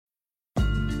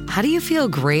How do you feel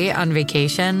great on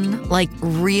vacation? Like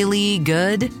really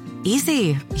good?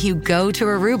 Easy. You go to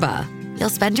Aruba. You'll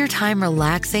spend your time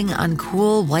relaxing on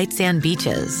cool white sand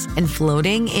beaches and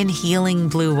floating in healing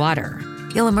blue water.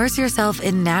 You'll immerse yourself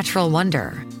in natural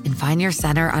wonder and find your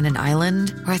center on an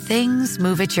island where things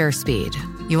move at your speed.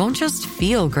 You won't just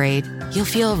feel great, you'll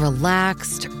feel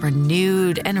relaxed,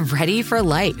 renewed, and ready for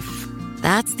life.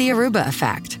 That's the Aruba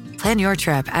effect. Plan your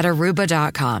trip at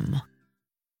Aruba.com.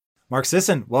 Mark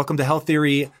Sisson, welcome to Health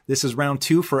Theory. This is round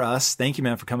 2 for us. Thank you,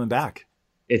 man, for coming back.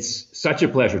 It's such a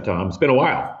pleasure, Tom. It's been a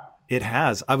while. It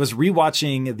has. I was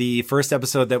rewatching the first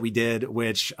episode that we did,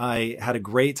 which I had a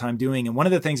great time doing. And one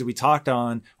of the things that we touched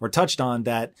on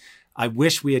that I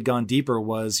wish we had gone deeper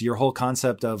was your whole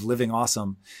concept of living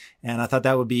awesome. And I thought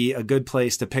that would be a good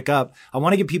place to pick up. I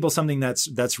want to give people something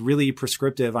that's really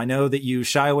prescriptive. I know that you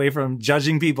shy away from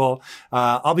judging people.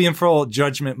 I'll be in full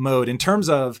judgment mode in terms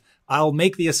of I'll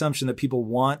make the assumption that people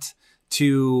want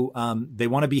to, they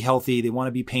want to be healthy. They want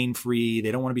to be pain-free.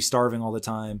 They don't want to be starving all the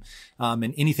time.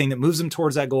 And anything that moves them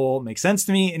towards that goal makes sense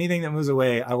to me. Anything that moves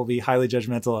away, I will be highly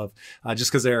judgmental of,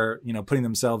 just because they're, putting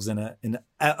themselves in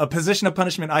a position of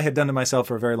punishment I had done to myself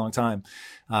for a very long time.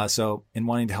 So in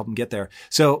wanting to help them get there.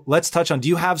 So let's touch on, do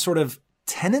you have sort of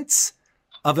tenets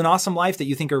of an awesome life that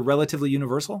you think are relatively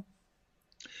universal?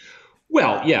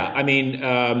 Well, yeah. I mean,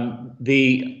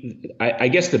 I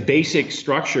guess the basic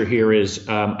structure here is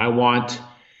I want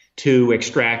to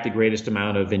extract the greatest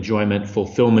amount of enjoyment,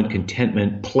 fulfillment,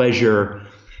 contentment, pleasure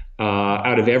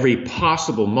out of every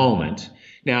possible moment.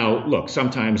 Now, look,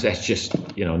 sometimes that's just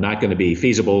not going to be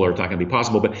feasible or it's not going to be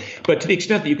possible. But to the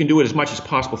extent that you can do it as much as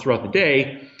possible throughout the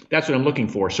day, that's what I'm looking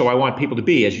for. So I want people to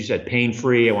be, as you said,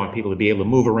 pain-free. I want people to be able to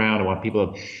move around. I want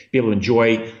people to be able to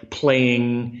enjoy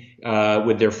playing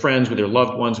with their friends, with their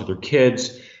loved ones, with their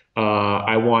kids.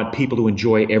 I want people to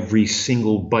enjoy every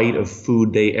single bite of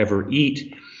food they ever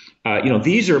eat.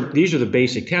 These are the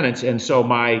basic tenets. And so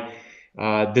my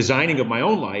designing of my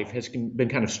own life has been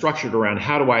kind of structured around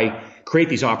how do I create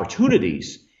these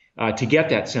opportunities to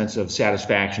get that sense of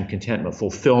satisfaction, contentment,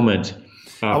 fulfillment,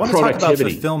 I want to talk about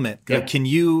fulfillment. Yeah. Can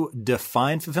you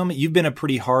define fulfillment? You've been a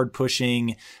pretty hard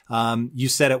pushing. You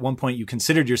said at one point you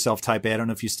considered yourself type A. I don't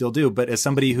know if you still do, but as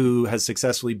somebody who has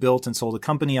successfully built and sold a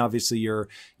company, obviously you're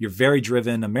very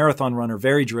driven, a marathon runner,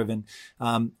 very driven.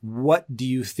 What do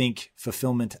you think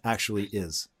fulfillment actually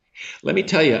is? Let me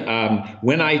tell you,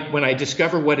 when I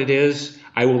discover what it is,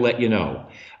 I will let you know.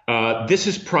 This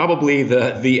is probably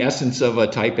the essence of a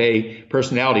type A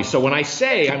personality. So when I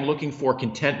say I'm looking for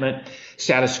contentment,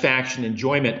 satisfaction,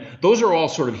 enjoyment, those are all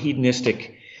sort of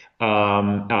hedonistic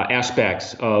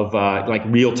aspects of like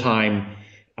real-time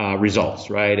results,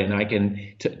 right? And I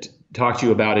can talk to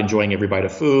you about enjoying every bite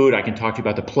of food. I can talk to you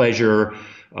about the pleasure,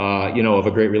 of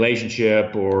a great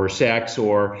relationship or sex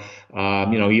or,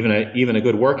 even a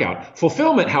good workout.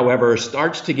 Fulfillment, however,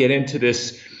 starts to get into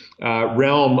this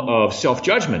realm of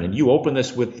self-judgment. And you open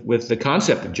this with the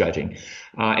concept of judging.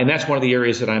 And that's one of the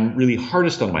areas that I'm really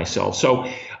hardest on myself. So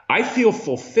I feel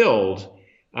fulfilled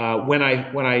when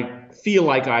I feel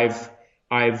like I've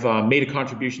made a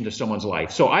contribution to someone's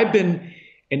life. So I've been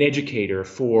an educator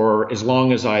for as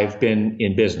long as I've been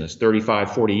in business,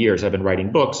 35, 40 years. I've been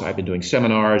writing books. I've been doing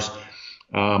seminars.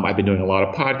 I've been doing a lot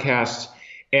of podcasts.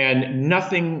 And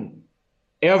nothing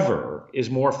ever is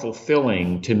more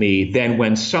fulfilling to me than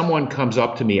when someone comes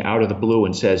up to me out of the blue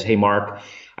and says, "Hey, Mark,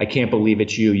 I can't believe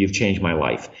it's you. You've changed my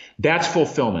life." That's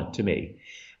fulfillment to me.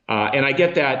 And I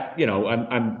get that,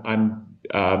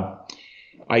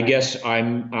 I guess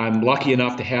I'm lucky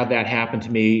enough to have that happen to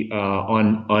me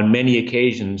on many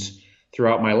occasions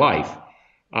throughout my life.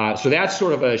 So that's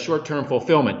sort of a short-term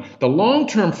fulfillment. The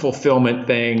long-term fulfillment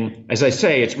thing, as I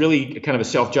say, it's really kind of a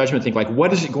self-judgment thing. Like,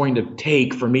 what is it going to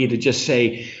take for me to just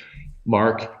say,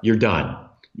 "Mark, you're done.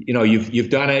 You've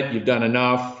done it. You've done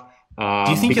enough."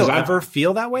 Do you think you'll ever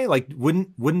feel that way? Like,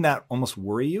 wouldn't that almost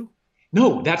worry you?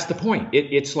 No, that's the point.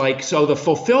 It's like, so the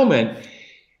fulfillment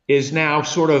is now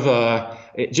sort of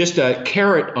just a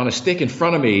carrot on a stick in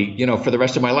front of me, for the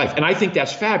rest of my life. And I think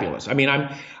that's fabulous. I mean,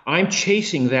 I'm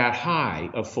chasing that high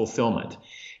of fulfillment.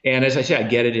 And as I say, I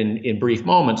get it in brief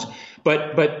moments.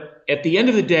 But at the end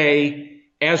of the day,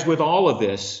 as with all of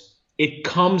this, it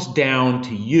comes down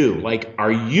to you. Like,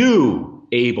 are you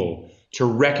able to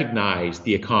recognize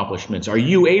the accomplishments? Are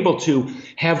you able to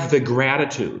have the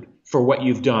gratitude for what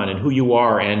you've done and who you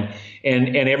are and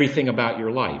everything about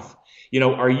your life?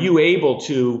 Are you able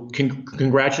to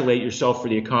congratulate yourself for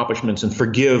the accomplishments and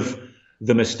forgive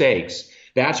the mistakes?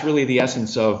 That's really the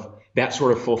essence of that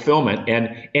sort of fulfillment.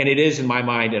 And it is, in my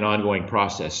mind, an ongoing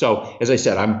process. So as I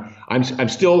said, I'm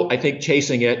still, I think,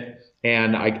 chasing it.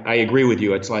 And I agree with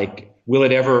you. It's like, will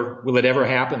it ever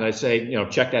happen? I say,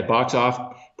 check that box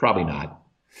off. Probably not.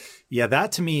 Yeah,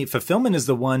 that to me, fulfillment is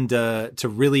the one to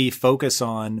really focus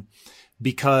on,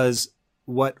 because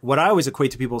what I always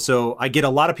equate to people. So I get a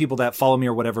lot of people that follow me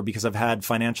or whatever because I've had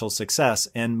financial success.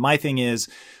 And my thing is,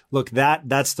 look,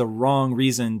 that's the wrong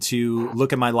reason to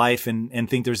look at my life and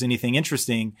think there's anything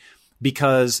interesting,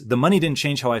 because the money didn't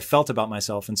change how I felt about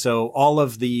myself. And so all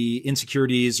of the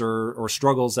insecurities or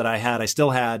struggles that I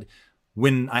still had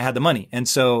when I had the money. And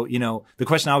so, the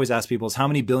question I always ask people is, how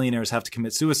many billionaires have to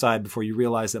commit suicide before you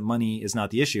realize that money is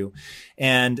not the issue?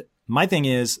 And my thing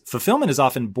is, fulfillment is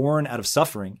often born out of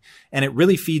suffering. And it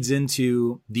really feeds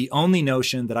into the only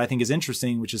notion that I think is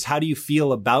interesting, which is, how do you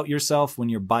feel about yourself when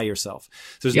you're by yourself?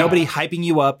 So there's nobody hyping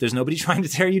you up. There's nobody trying to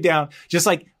tear you down. Just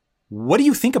like, what do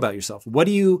you think about yourself?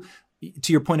 To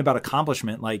your point about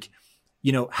accomplishment, like,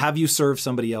 have you served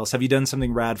somebody else? Have you done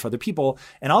something rad for other people?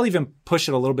 And I'll even push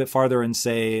it a little bit farther and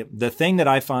say, the thing that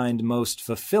I find most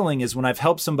fulfilling is when I've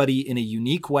helped somebody in a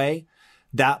unique way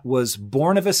that was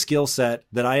born of a skill set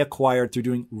that I acquired through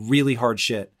doing really hard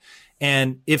shit.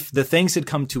 And if the things had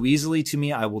come too easily to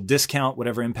me, I will discount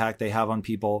whatever impact they have on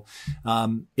people.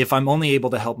 If I'm only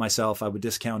able to help myself, I would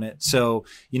discount it. So,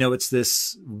 it's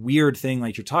this weird thing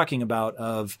like you're talking about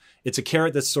of, it's a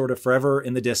carrot that's sort of forever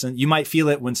in the distance. You might feel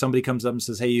it when somebody comes up and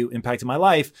says, hey, you impacted my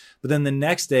life. But then the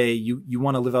next day you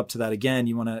want to live up to that again.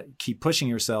 You want to keep pushing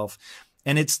yourself.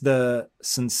 And it's the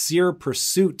sincere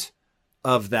pursuit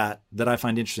of that I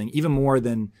find interesting, even more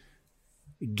than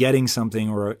getting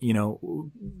something or,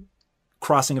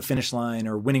 crossing a finish line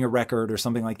or winning a record or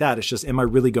something like that. It's just, am I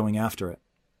really going after it?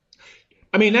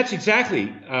 I mean, that's exactly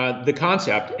the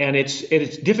concept, and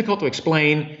it's difficult to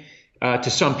explain to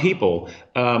some people.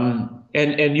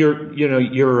 And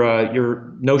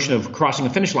your notion of crossing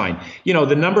a finish line.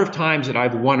 The number of times that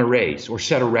I've won a race or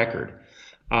set a record,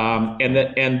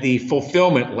 and the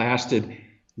fulfillment lasted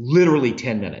literally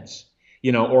 10 minutes,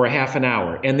 or a half an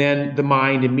hour, and then the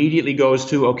mind immediately goes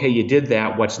to, okay, you did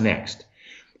that. What's next?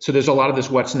 So there's a lot of this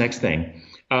what's next thing.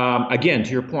 Again,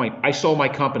 to your point, I sold my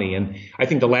company, and I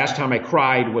think the last time I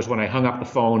cried was when I hung up the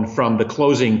phone from the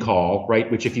closing call,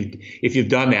 right? Which if you've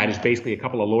done that, is basically a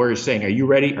couple of lawyers saying, "Are you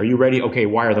ready? Are you ready? Okay,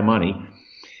 wire the money."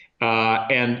 I've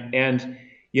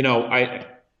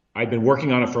been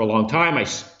working on it for a long time.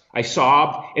 I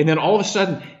sobbed, and then all of a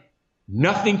sudden,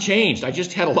 nothing changed. I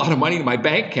just had a lot of money in my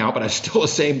bank account, but I was still the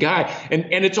same guy.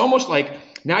 And it's almost like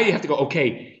now you have to go,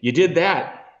 okay, you did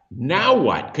that. Now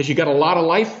what? Because you got a lot of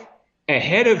life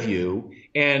ahead of you,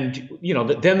 and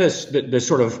then the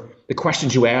sort of the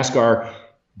questions you ask are,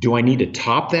 do I need to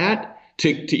top that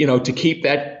to keep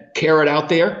that carrot out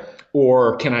there,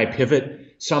 or can I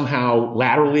pivot somehow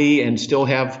laterally and still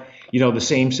have the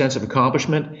same sense of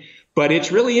accomplishment? But it's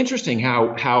really interesting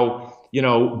how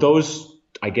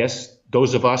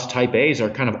those of us type A's are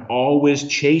kind of always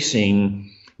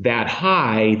chasing that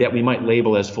high that we might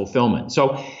label as fulfillment.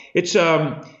 So it's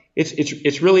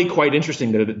really quite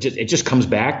interesting that it just comes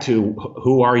back to,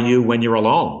 who are you when you're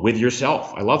alone with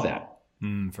yourself? I love that.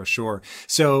 For sure.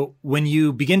 So when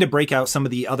you begin to break out some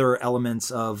of the other elements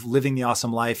of living the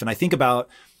awesome life, and I think about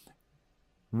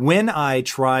when I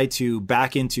try to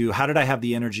back into, how did I have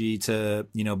the energy to,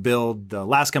 build the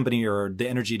last company, or the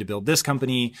energy to build this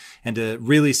company, and to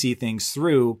really see things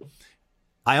through,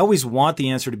 I always want the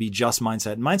answer to be just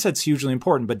mindset. And mindset's hugely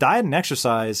important, but diet and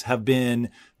exercise have been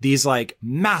these like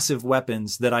massive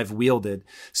weapons that I've wielded.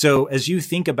 So as you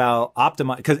think about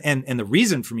optimize, and the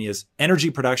reason for me is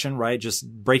energy production, right?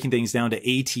 Just breaking things down to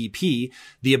ATP,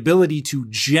 the ability to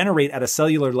generate at a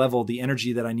cellular level the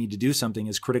energy that I need to do something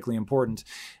is critically important.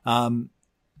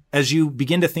 As you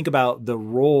begin to think about the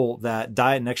role that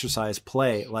diet and exercise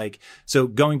play, so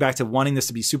going back to wanting this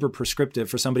to be super prescriptive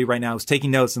for somebody right now who's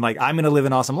taking notes and I'm going to live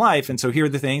an awesome life. And so here are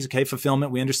the things. Okay.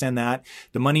 Fulfillment. We understand that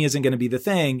the money isn't going to be the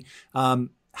thing.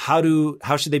 How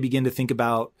should they begin to think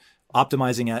about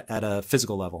optimizing at a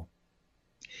physical level?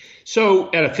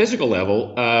 So at a physical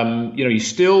level, you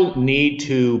still need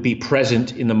to be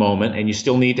present in the moment, and you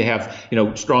still need to have,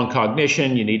 strong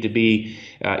cognition. You need to be,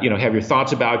 have your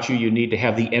thoughts about you. You need to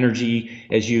have the energy,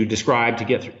 as you described, to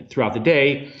get throughout the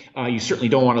day. You certainly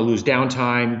don't want to lose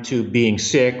downtime to being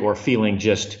sick or feeling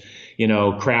just,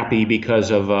 crappy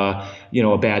because of, a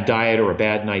bad diet or a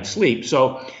bad night's sleep.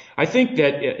 So I think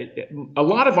that a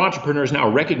lot of entrepreneurs now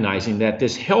are recognizing that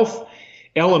this health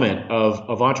element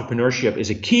of entrepreneurship is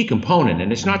a key component,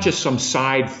 and it's not just some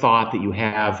side thought that you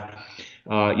have,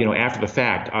 after the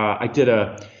fact. I did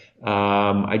a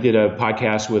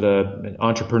podcast with an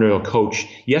entrepreneurial coach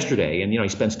yesterday, and he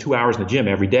spends 2 hours in the gym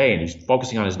every day, and he's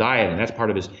focusing on his diet, and that's part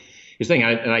of his thing.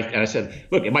 And I said,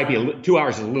 look, it might be 2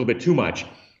 hours is a little bit too much,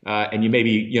 and you may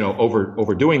be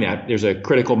overdoing that. There's a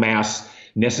critical mass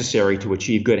necessary to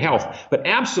achieve good health. But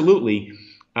absolutely,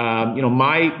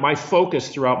 my focus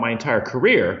throughout my entire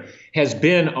career has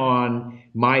been on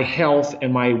my health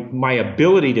and my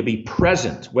ability to be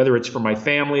present, whether it's for my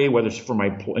family, whether it's for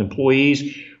my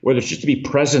employees, whether it's just to be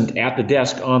present at the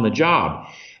desk on the job.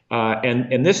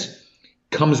 And this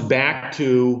comes back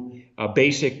to a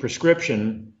basic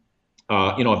prescription,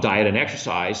 of diet and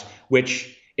exercise,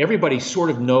 which everybody sort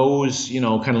of knows,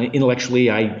 kind of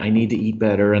intellectually, I need to eat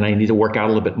better and I need to work out a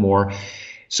little bit more.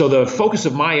 So the focus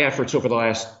of my efforts over the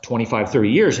last 25, 30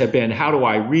 years have been, how do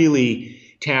I really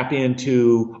tap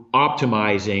into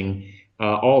optimizing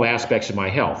all aspects of my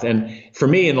health? And for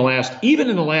me, even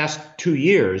in the last 2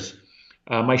 years,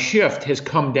 my shift has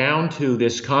come down to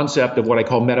this concept of what I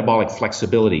call metabolic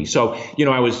flexibility. So,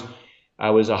 I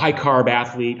was a high carb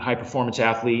athlete, high performance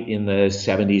athlete in the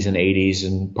 70s and 80s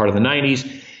and part of the 90s.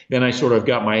 Then I sort of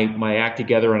got my act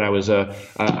together, and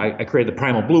I created the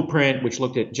Primal Blueprint, which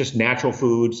looked at just natural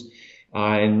foods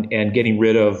and getting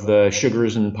rid of the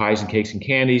sugars and pies and cakes and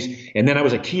candies. And then I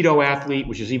was a keto athlete,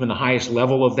 which is even the highest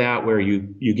level of that, where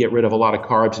you get rid of a lot of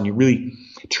carbs and you really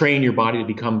train your body to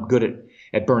become good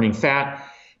at burning fat.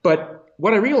 But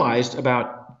what I realized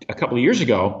about a couple of years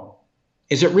ago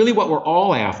is that really what we're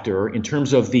all after in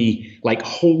terms of the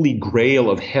holy grail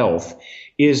of health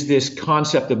is this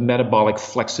concept of metabolic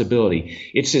flexibility.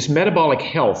 It's this metabolic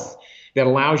health that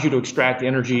allows you to extract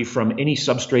energy from any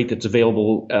substrate that's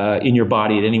available in your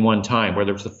body at any one time,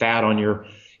 whether it's the fat on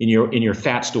in your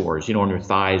fat stores, on your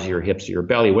thighs, your hips, your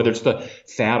belly, whether it's the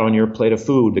fat on your plate of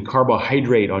food, the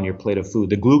carbohydrate on your plate of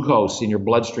food, the glucose in your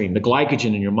bloodstream, the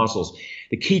glycogen in your muscles,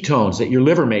 the ketones that your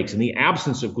liver makes in the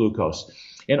absence of glucose.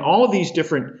 And all of these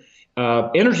different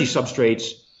energy substrates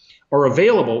are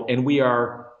available, and we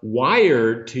are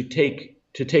wired to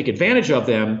take advantage of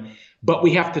them, but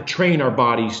we have to train our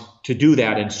bodies to do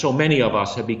that. And so many of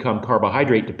us have become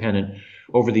carbohydrate dependent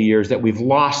over the years that we've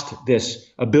lost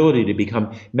this ability to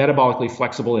become metabolically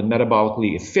flexible and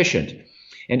metabolically efficient.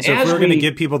 And so if we were going to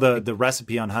give people the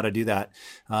recipe on how to do that,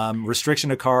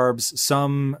 restriction of carbs,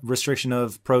 some restriction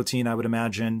of protein, I would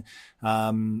imagine,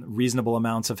 reasonable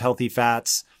amounts of healthy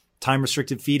fats, time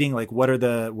restricted feeding, what are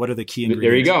the key ingredients?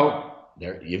 There you go.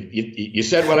 There, you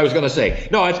said what I was going to say.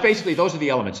 No, it's basically those are the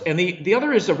elements. And the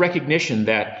other is the recognition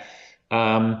that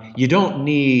you don't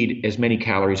need as many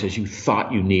calories as you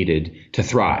thought you needed to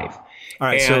thrive. All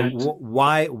right. And so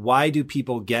why do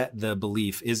people get the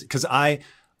belief? Is because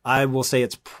I will say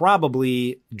it's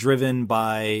probably driven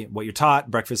by what you're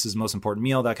taught. Breakfast is the most important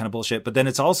meal, that kind of bullshit. But then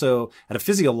it's also at a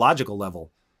physiological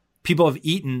level. People have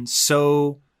eaten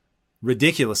so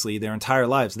ridiculously their entire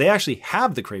lives. They actually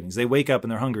have the cravings. They wake up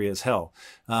and they're hungry as hell.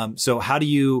 So how do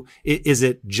you, is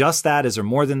it just that? Is there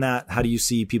more than that? How do you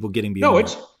see people getting beyond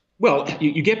that? Well,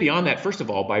 you get beyond that, first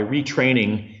of all, by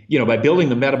retraining, by building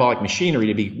the metabolic machinery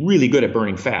to be really good at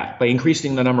burning fat, by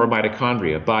increasing the number of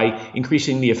mitochondria, by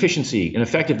increasing the efficiency and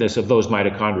effectiveness of those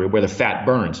mitochondria where the fat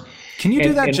burns. Can you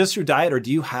do that just through diet, or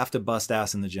do you have to bust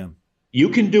ass in the gym? You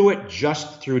can do it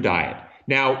just through diet.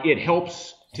 Now, it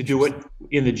helps to do it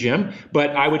in the gym,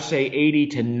 but I would say 80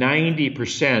 to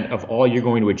 90% of all you're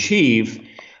going to achieve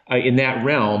in that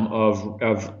realm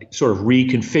of sort of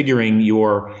reconfiguring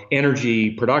your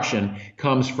energy production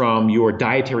comes from your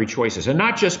dietary choices. And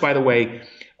not just, by the way,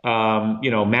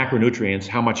 macronutrients,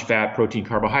 how much fat, protein,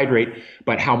 carbohydrate,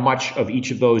 but how much of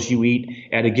each of those you eat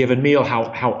at a given meal,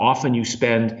 how often you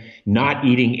spend not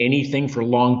eating anything for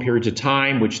long periods of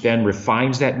time, which then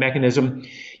refines that mechanism.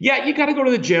 Yeah, you got to go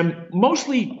to the gym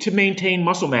mostly to maintain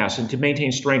muscle mass and to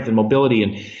maintain strength and mobility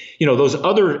and, those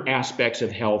other aspects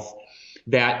of health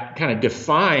that kind of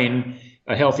define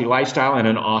a healthy lifestyle and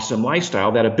an awesome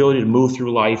lifestyle, that ability to move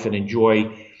through life and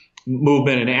enjoy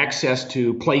movement and access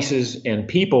to places and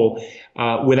people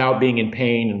without being in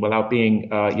pain and without being,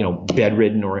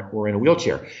 bedridden or in a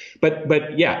wheelchair.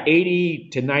 But yeah, 80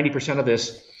 to 90% of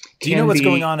this. Do you know what's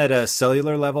going on at a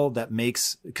cellular level that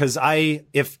makes, because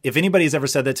if anybody's ever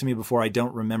said that to me before, I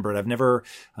don't remember it. I've never,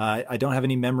 I don't have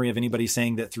any memory of anybody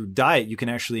saying that through diet, you can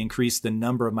actually increase the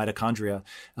number of mitochondria.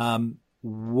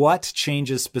 What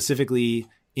changes specifically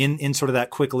in sort of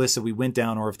that quick list that we went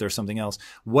down, or if there's something else,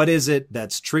 what is it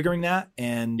that's triggering that?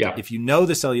 And if you know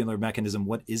the cellular mechanism,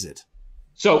 what is it?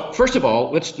 So first of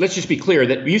all, let's just be clear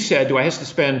that you said, do I have to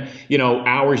spend,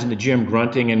 hours in the gym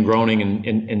grunting and groaning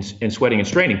and sweating and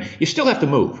straining? You still have to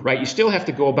move, right? You still have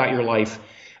to go about your life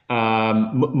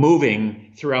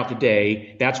moving throughout the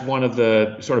day. That's one of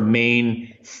the sort of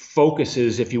main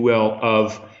focuses, if you will,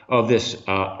 of this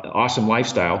awesome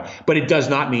lifestyle. But it does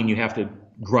not mean you have to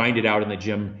grind it out in the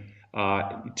gym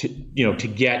to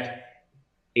get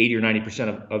 80 or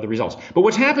 90% of the results. But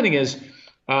what's happening is,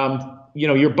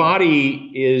 your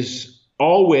body is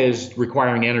always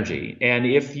requiring energy. And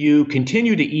if you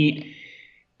continue to eat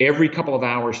every couple of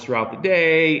hours throughout the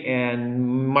day,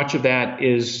 and much of that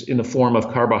is in the form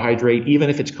of carbohydrate, even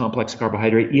if it's complex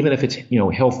carbohydrate, even if it's,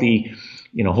 healthy,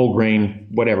 whole grain,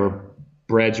 whatever,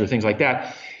 breads or things like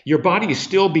that, your body is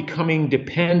still becoming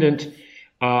dependent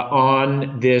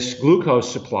on this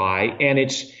glucose supply. And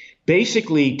it's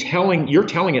basically you're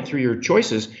telling it through your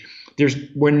choices,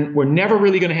 we're never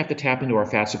really going to have to tap into our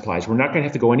fat supplies. We're not going to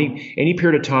have to go any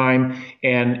period of time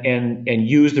and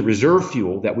use the reserve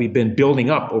fuel that we've been building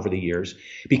up over the years,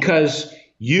 because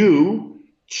you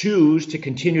choose to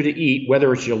continue to eat,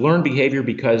 whether it's your learned behavior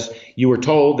because you were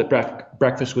told that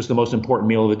breakfast was the most important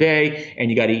meal of the day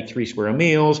and you got to eat 3 square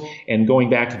meals. And going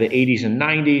back to the 80s and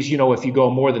 90s, if you go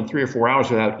more than 3 or 4 hours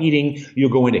without eating, you'll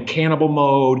go into cannibal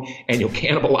mode and you'll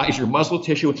cannibalize your muscle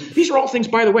tissue. These are all things,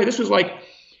 by the way, this was like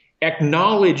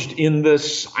acknowledged in the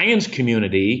science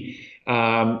community,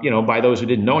 by those who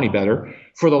didn't know any better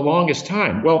for the longest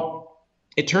time. Well,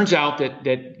 it turns out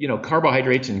that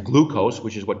carbohydrates and glucose,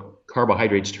 which is what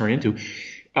carbohydrates turn into,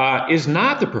 is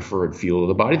not the preferred fuel of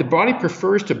the body. The body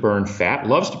prefers to burn fat,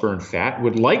 loves to burn fat,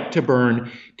 would like to burn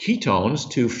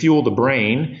ketones to fuel the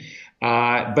brain,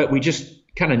 but we just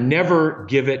kind of never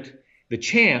give it the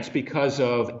chance because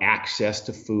of access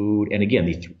to food. And again,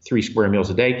 the 3 square meals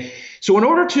a day. So in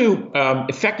order to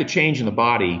effect a change in the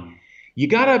body, you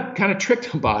got to kind of trick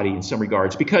the body in some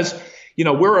regards, because,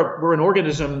 we're an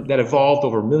organism that evolved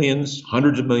over millions,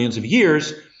 hundreds of millions of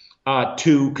years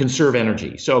to conserve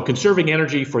energy. So conserving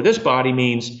energy for this body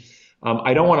means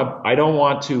I don't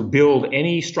want to build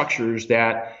any structures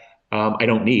that I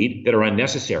don't need, that are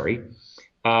unnecessary.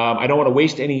 I don't want to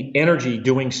waste any energy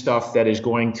doing stuff that is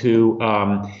going to,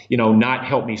 not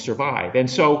help me survive. And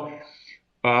so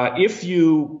if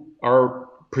you are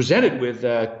presented with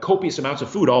copious amounts of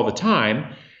food all the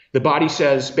time, the body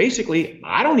says, basically,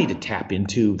 I don't need to tap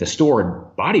into the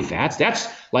stored body fats. That's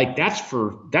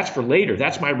for later.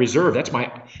 That's my reserve. That's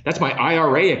my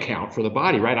IRA account for the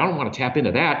body, right? I don't want to tap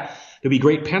into that. There'll be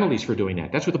great penalties for doing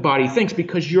that. That's what the body thinks,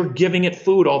 because you're giving it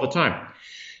food all the time.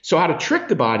 So how to trick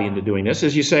the body into doing this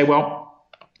is you say, well,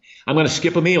 I'm going to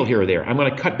skip a meal here or there. I'm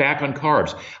going to cut back on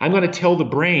carbs. I'm going to tell the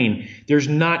brain there's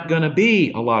not going to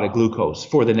be a lot of glucose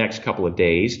for the next couple of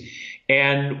days.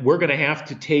 And we're going to have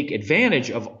to take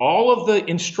advantage of all of the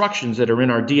instructions that are in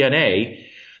our DNA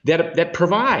that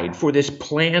provide for this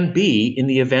plan B in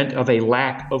the event of a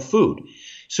lack of food.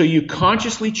 So you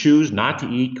consciously choose not to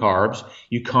eat carbs.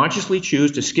 You consciously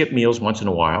choose to skip meals once in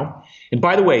a while. And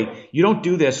by the way, you don't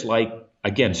do this like,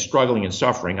 again, struggling and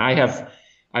suffering.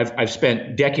 I've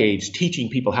spent decades teaching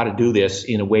people how to do this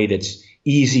in a way that's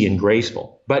easy and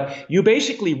graceful. But you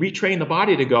basically retrain the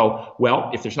body to go, well,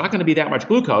 if there's not going to be that much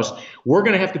glucose, we're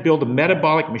going to have to build a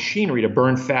metabolic machinery to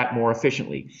burn fat more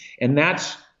efficiently. And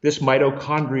that's this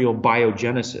mitochondrial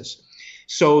biogenesis.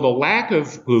 So the lack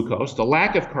of glucose, the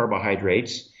lack of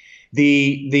carbohydrates,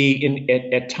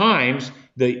 at times,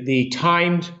 the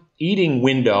timed eating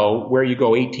window where you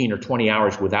go 18 or 20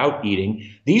 hours without eating,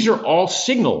 these are all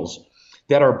signals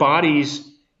that our bodies,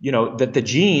 that the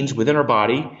genes within our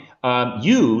body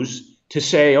use to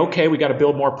say, okay, we got to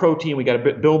build more protein, we got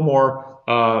to build more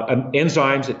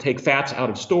enzymes that take fats out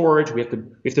of storage, we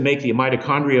have to make the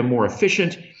mitochondria more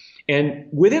efficient. And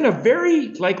within a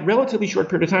very relatively short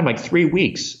period of time, like 3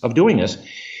 weeks of doing this,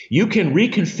 you can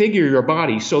reconfigure your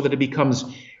body so that it becomes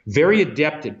very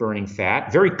adept at burning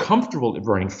fat, very comfortable at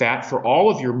burning fat for all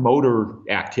of your motor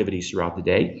activities throughout the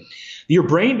day. Your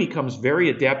brain becomes very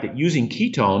adept at using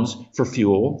ketones for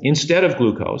fuel instead of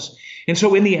glucose. And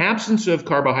so in the absence of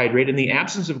carbohydrate, in the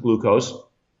absence of glucose,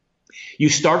 you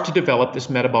start to develop this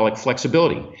metabolic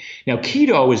flexibility. Now,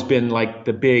 keto has been like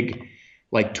the big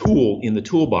tool in the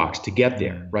toolbox to get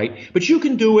there, right? But you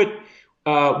can do it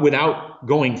without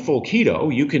going full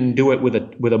keto. You can do it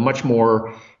with a much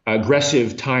more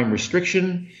aggressive time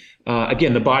restriction.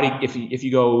 Again, the body, if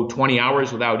you go 20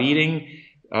 hours without eating,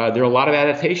 there are a lot of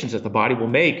adaptations that the body will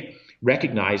make,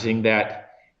 recognizing that.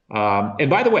 And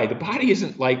by the way, the body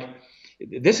isn't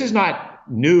this is not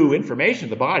new information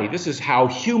to the body. This is how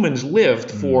humans lived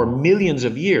for millions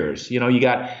of years. You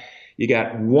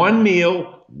got one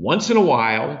meal once in a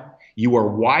while. You are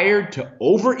wired to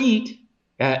overeat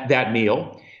that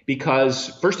meal because,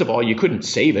 first of all, you couldn't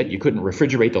save it. You couldn't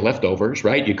refrigerate the leftovers,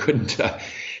 right? You couldn't.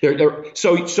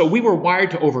 So we were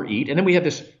wired to overeat. And then we have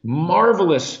this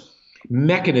marvelous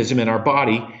mechanism in our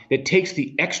body that takes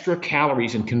the extra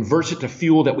calories and converts it to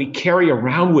fuel that we carry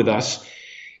around with us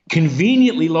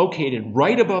conveniently located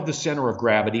right above the center of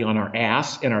gravity on our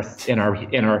ass and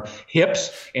our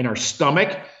hips and our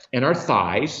stomach and our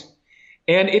thighs.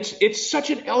 And it's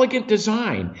such an elegant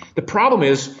design. The problem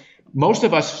is most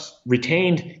of us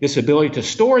retained this ability to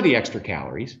store the extra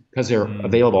calories because they're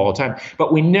available all the time,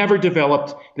 but we never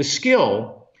developed the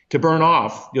skill to burn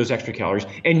off those extra calories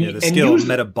the skill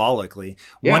metabolically.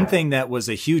 Yeah. One thing that was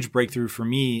a huge breakthrough for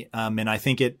me, and I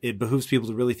think it behooves people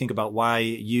to really think about why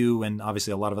you and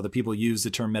obviously a lot of other people use the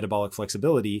term metabolic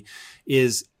flexibility,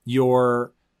 is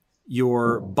your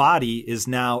body is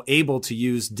now able to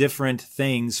use different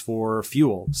things for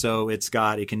fuel. So it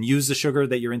can use the sugar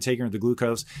that you're intaking or the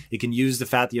glucose. It can use the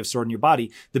fat that you have stored in your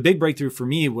body. The big breakthrough for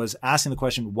me was asking the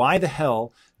question, why the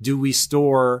hell do we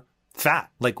store fat?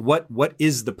 Like what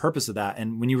is the purpose of that?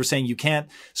 And when you were saying you can't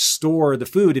store the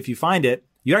food if you find it,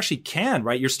 you actually can,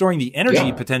 right? You're storing the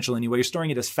energy potential anyway. You're storing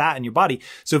it as fat in your body.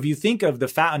 So if you think of the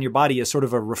fat on your body as sort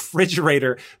of a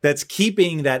refrigerator that's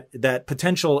keeping that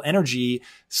potential energy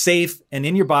safe and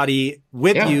in your body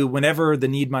with you whenever the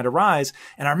need might arise.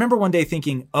 And I remember one day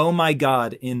thinking, oh my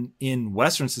God, in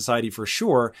Western society for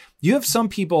sure, you have some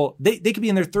people, they could be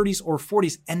in their 30s or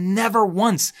 40s and never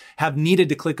once have needed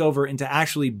to click over into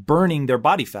actually burning their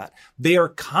body fat. They are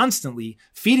constantly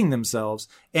feeding themselves,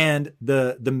 and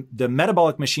the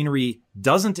metabolic machinery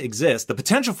doesn't exist. The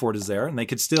potential for it is there, and they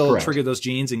could still trigger those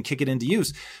genes and kick it into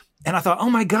use. And I thought, oh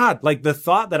my God, like the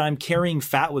thought that I'm carrying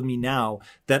fat with me now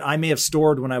that I may have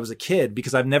stored when I was a kid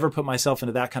because I've never put myself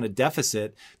into that kind of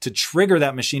deficit to trigger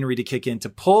that machinery to kick in, to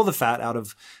pull the fat out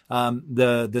of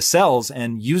the cells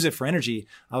and use it for energy.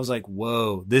 I was like,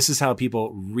 whoa, this is how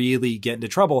people really get into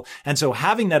trouble. And so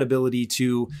having that ability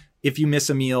to, if you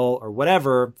miss a meal or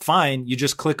whatever, fine, you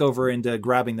just click over into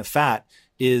grabbing the fat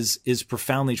is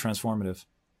profoundly transformative.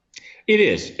 It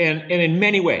is. And in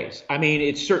many ways, I mean,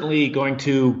 it's certainly going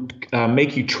to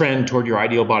make you trend toward your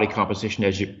ideal body composition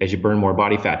as you burn more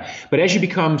body fat. But as you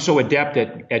become so adept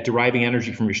at deriving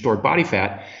energy from your stored body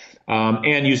fat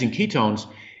and using ketones,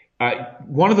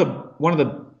 one of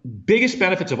the biggest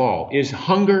benefits of all is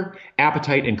hunger,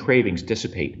 appetite, and cravings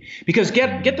dissipate. Because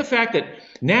get the fact that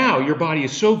now your body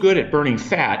is so good at burning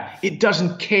fat, it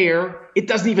doesn't care. It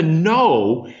doesn't even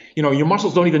know, your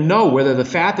muscles don't even know whether the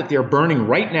fat that they're burning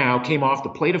right now came off the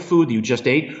plate of food that you just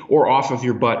ate or off of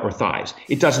your butt or thighs.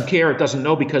 It doesn't care. It doesn't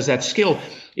know because that skill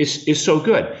is so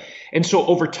good. And so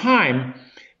over time,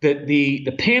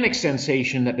 the panic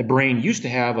sensation that the brain used to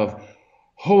have of,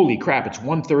 holy crap, it's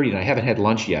 1:30 and I haven't had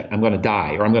lunch yet. I'm going to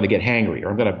die, or I'm going to get hangry, or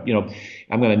I'm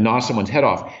going to gnaw someone's head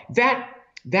off.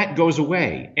 That goes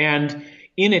away. And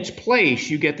in its place,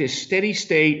 you get this steady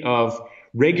state of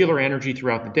regular energy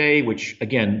throughout the day, which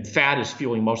again, fat is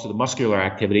fueling most of the muscular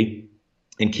activity,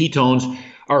 and ketones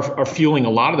are fueling a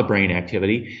lot of the brain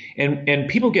activity. And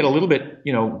people get a little bit,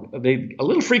 a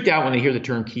little freaked out when they hear the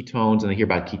term ketones and they hear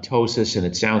about ketosis and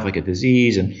it sounds like a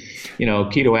disease and,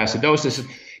 ketoacidosis.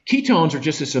 Ketones are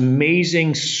just this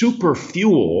amazing super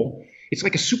fuel. It's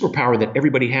like a superpower that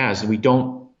everybody has,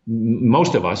 and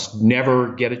most of us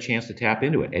never get a chance to tap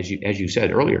into it, as you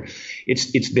said earlier.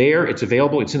 It's there, it's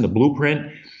available, it's in the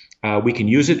blueprint. We can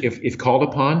use it if called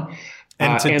upon.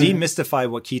 And to demystify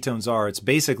what ketones are, it's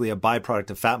basically a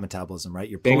byproduct of fat metabolism, right?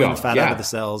 You're pulling the fat out of the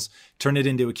cells, turn it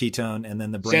into a ketone, and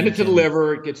then the brain send it to the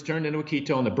liver, it gets turned into a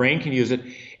ketone, the brain can use it.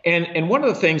 And one of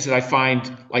the things that I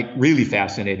find like really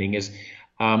fascinating is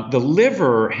the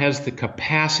liver has the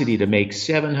capacity to make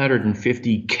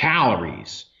 750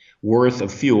 calories worth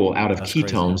of fuel out of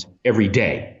ketones every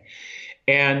day.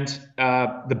 And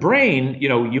the brain,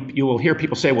 you will hear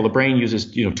people say, well, the brain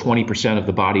uses 20% of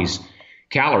the body's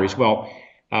calories. Well,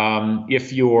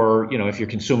 if you're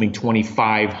consuming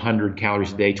 2,500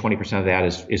 calories a day, 20% of that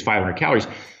is 500 calories.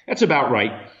 That's about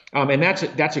right. And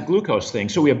that's a glucose thing.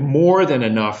 So we have more than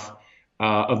enough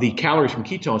of the calories from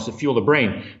ketones to fuel the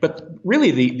brain. But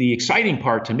really the exciting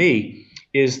part to me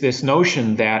is this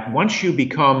notion that once you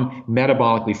become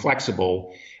metabolically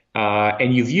flexible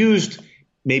and you've used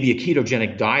maybe a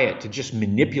ketogenic diet to just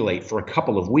manipulate for a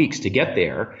couple of weeks to get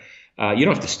there, you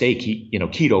don't have to stay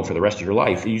keto for the rest of your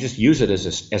life. You just use it as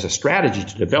a strategy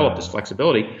to develop this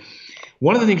flexibility.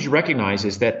 One of the things you recognize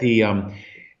is that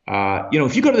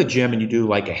if you go to the gym and you do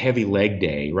like a heavy leg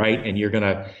day, right, and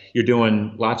you're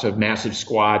doing lots of massive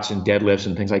squats and deadlifts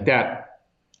and things like that,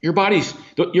 your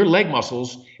leg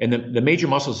muscles and the major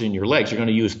muscles in your legs are going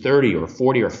to use 30 or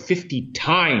 40 or 50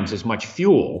 times as much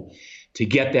fuel to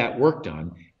get that work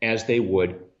done as they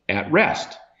would at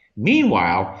rest.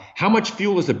 Meanwhile, how much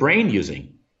fuel is the brain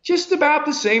using? just about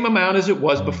the same amount as it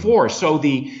was before. So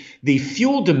the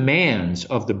fuel demands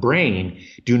of the brain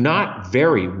do not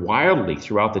vary wildly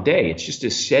throughout the day. It's just a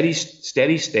steady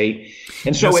state.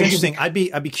 And so that's interesting. I'd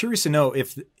be curious to know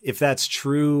if that's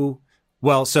true.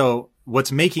 Well, so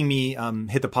what's making me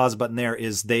hit the pause button there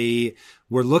is they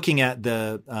were looking at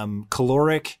the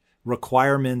caloric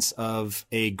requirements of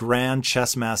a grand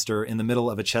chess master in the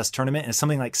middle of a chess tournament, and it's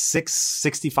something like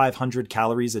 6,500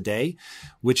 calories a day,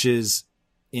 which is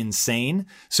insane.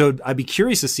 So I'd be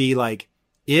curious to see like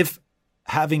if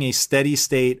having a steady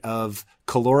state of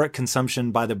caloric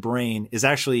consumption by the brain is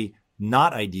actually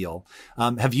not ideal.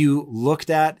 Have you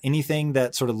looked at anything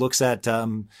that sort of looks at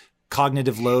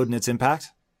cognitive load and its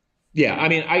impact? Yeah, I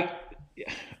mean,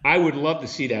 I would love to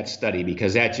see that study,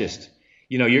 because that just,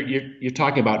 you're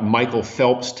talking about Michael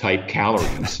Phelps type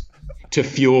calories to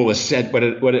fuel what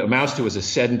it amounts to is a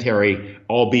sedentary,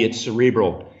 albeit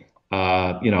cerebral,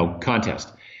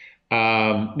 contest.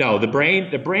 No,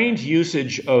 the brain's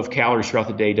usage of calories throughout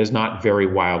the day does not vary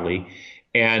wildly.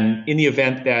 And in the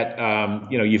event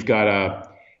that, you've got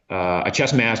a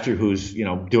chess master who's,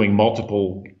 doing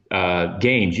multiple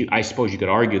games, I suppose you could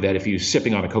argue that if he was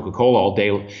sipping on a Coca-Cola all day,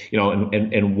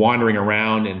 and wandering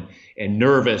around and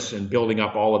nervous and building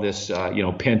up all of this,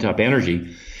 pent up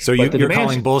energy. So you're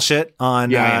calling bullshit on,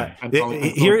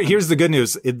 here's the good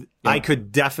news. I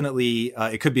could definitely,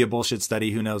 it could be a bullshit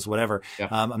study, who knows, whatever. Yeah.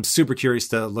 I'm super curious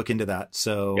to look into that.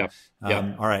 So,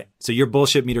 all right. So your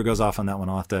bullshit meter goes off on that one.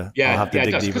 I'll have to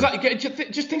dig deeper.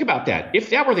 Just think about that. If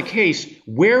that were the case,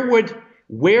 where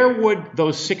would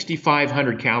those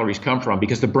 6,500 calories come from?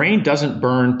 Because the brain doesn't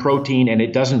burn protein and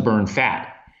it doesn't burn fat.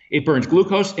 It burns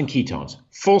glucose and ketones,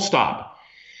 full stop.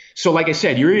 So like I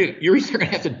said, you're either going to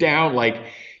have to down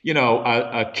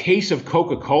a case of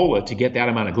Coca-Cola to get that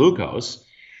amount of glucose.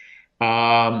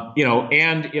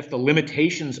 And if the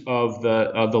limitations of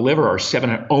the liver are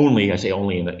 700 only, I say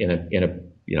only in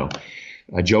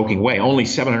a joking way, only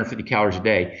 750 calories a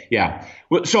day. Yeah.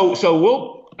 So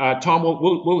we'll, Tom,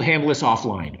 we'll handle this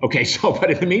offline. Okay. So,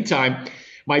 but in the meantime,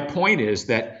 my point is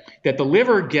that the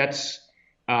liver gets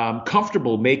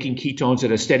comfortable making ketones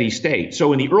at a steady state.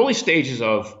 So in the early stages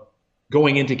of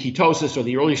going into ketosis, or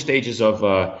the early stages of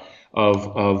a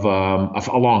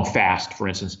long fast, for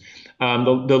instance,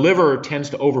 the liver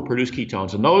tends to overproduce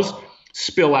ketones, and those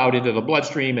spill out into the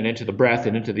bloodstream and into the breath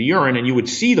and into the urine, and you would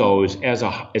see those as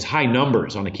high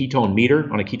numbers on a ketone meter,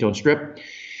 on a ketone strip.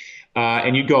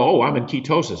 And you'd go, oh, I'm in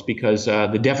ketosis, because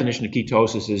the definition of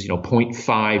ketosis is 0.5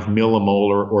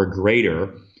 millimolar or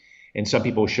greater. And some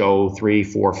people show 3,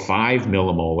 4, 5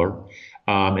 millimolar.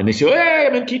 And they say, hey,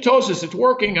 I'm in ketosis. It's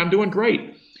working. I'm doing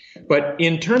great. But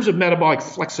in terms of metabolic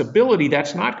flexibility,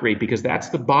 that's not great, because that's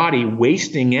the body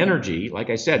wasting energy. Like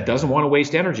I said, doesn't want to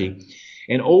waste energy.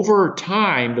 And over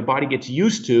time, the body gets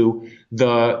used to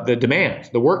the demand,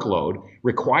 the workload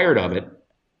required of it.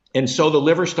 And so the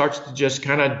liver starts to just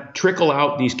kind of trickle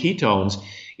out these ketones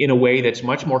in a way that's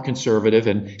much more conservative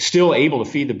and still able to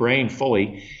feed the brain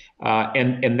fully.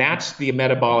 And that's the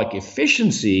metabolic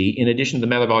efficiency, in addition to the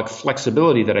metabolic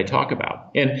flexibility that I talk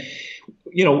about. And,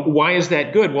 why is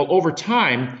that good? Well, over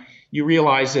time, you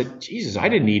realize that, Jesus, I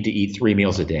didn't need to eat 3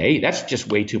 meals a day. That's just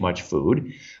way too much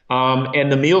food.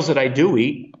 And the meals that I do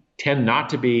eat tend not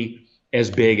to be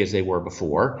as big as they were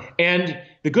before. And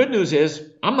the good news is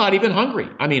I'm not even hungry.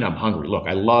 I mean, I'm hungry. Look,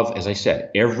 I love, as I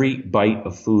said, every bite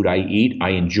of food I eat,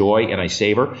 I enjoy and I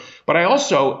savor. But I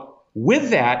also, with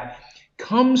that,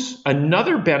 comes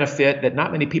another benefit that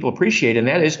not many people appreciate, and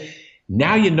that is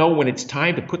now you know when it's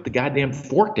time to put the goddamn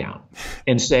fork down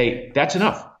and say, that's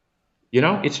enough. So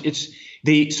now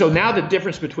the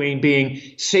difference between being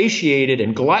satiated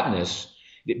and gluttonous,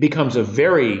 it becomes a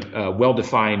very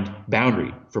well-defined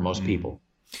boundary for most people.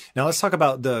 Now let's talk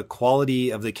about the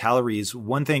quality of the calories.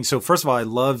 One thing, so first of all, I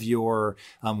love your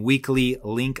weekly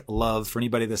link love. For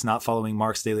anybody that's not following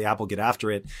Mark's Daily Apple, get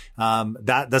after it.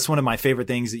 That's one of my favorite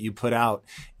things that you put out.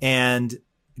 And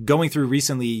going through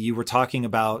recently, you were talking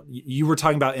about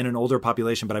in an older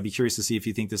population, but I'd be curious to see if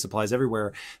you think this applies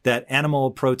everywhere, that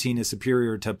animal protein is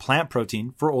superior to plant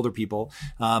protein for older people.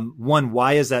 One,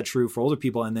 why is that true for older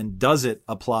people? And then does it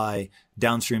apply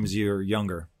downstream as you're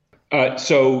younger?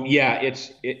 It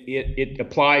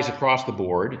applies across the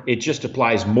board. It just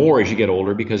applies more as you get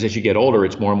older, because as you get older,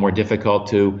 it's more and more difficult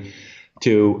to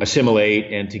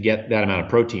assimilate and to get that amount of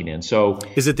protein in. So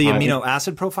is it the amino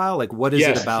acid profile? Like, what is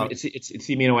it about? It's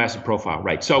the amino acid profile,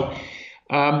 right? So,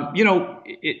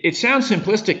 it sounds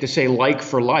simplistic to say like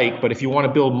for like, but if you want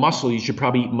to build muscle, you should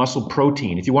probably eat muscle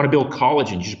protein. If you want to build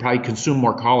collagen, you should probably consume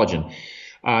more collagen.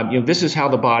 This is how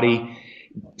the body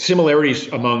similarities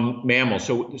among mammals.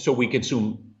 So we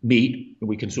consume meat,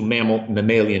 we consume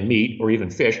mammalian meat, or even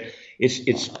fish.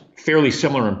 It's fairly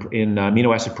similar in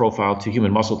amino acid profile to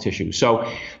human muscle tissue.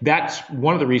 So that's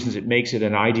one of the reasons it makes it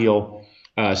an ideal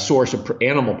source of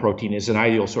animal protein, is an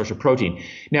ideal source of protein.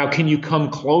 Now, can you come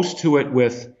close to it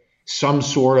with some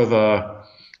sort of a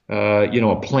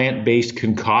plant-based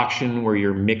concoction where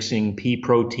you're mixing pea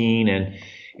protein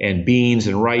and beans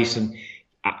and rice? And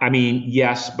I mean,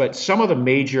 yes, but some of the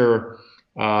major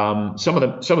amino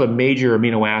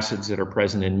acids that are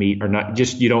present in meat are not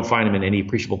just, you don't find them in any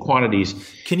appreciable quantities.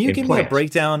 Can you give me a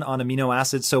breakdown on amino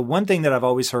acids? So one thing that I've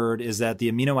always heard is that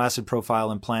the amino acid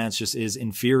profile in plants just is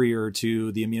inferior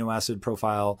to the amino acid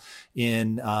profile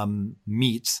in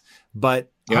meats.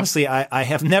 But honestly, I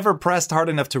have never pressed hard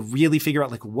enough to really figure out,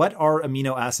 like, what are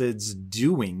amino acids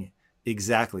doing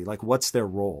exactly? Like, what's their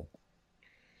role?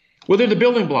 Well, they're the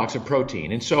building blocks of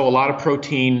protein. And so a lot of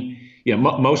protein,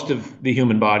 most of the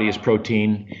human body is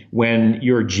protein. When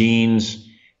your genes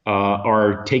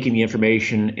are taking the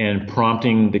information and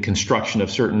prompting the construction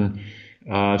of certain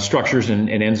structures and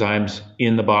enzymes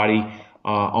in the body,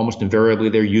 almost invariably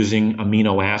they're using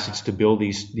amino acids to build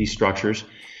these structures.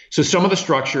 So some of the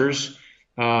structures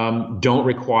don't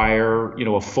require,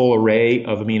 a full array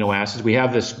of amino acids. We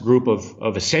have this group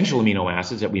of essential amino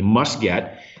acids that we must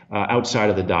get outside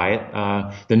of the diet.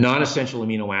 The non-essential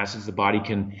amino acids the body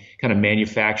can kind of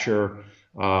manufacture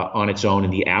on its own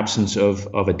in the absence of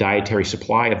a dietary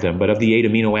supply of them. But of the 8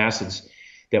 amino acids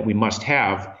that we must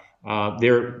have,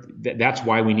 that's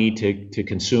why we need to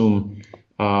consume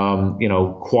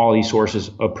quality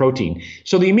sources of protein.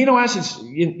 So the amino acids,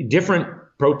 different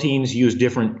proteins use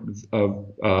different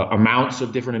amounts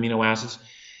of different amino acids.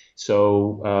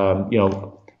 So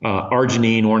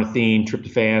arginine, ornithine,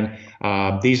 tryptophan.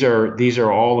 These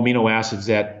are all amino acids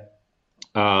that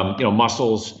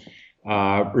muscles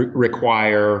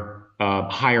require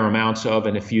higher amounts of,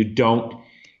 and if you don't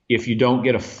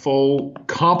get a full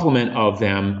complement of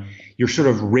them, you're sort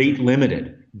of rate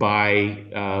limited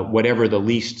by whatever the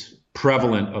least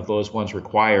prevalent of those ones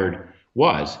required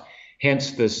was.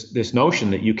 Hence this notion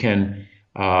that you can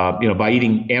by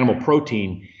eating animal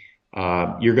protein,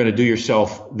 you're going to do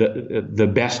yourself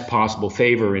the best possible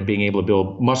favor in being able to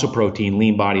build muscle protein,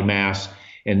 lean body mass,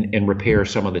 and repair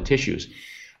some of the tissues.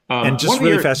 And just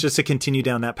really fast, just to continue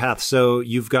down that path. So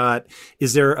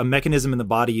is there a mechanism in the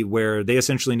body where they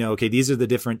essentially know, okay, these are the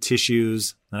different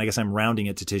tissues, and I guess I'm rounding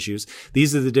it to tissues.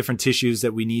 These are the different tissues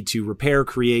that we need to repair,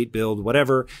 create, build,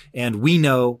 whatever. And we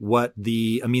know what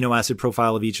the amino acid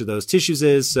profile of each of those tissues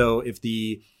is. So if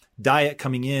the diet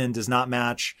coming in does not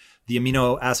match the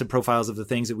amino acid profiles of the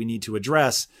things that we need to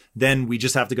address, then we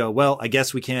just have to go, well, I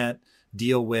guess we can't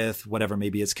deal with whatever,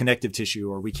 maybe it's connective tissue,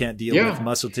 or we can't deal with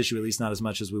muscle tissue, at least not as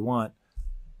much as we want.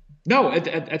 No,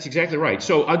 that's exactly right.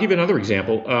 So I'll give you another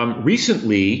example.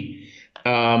 Recently,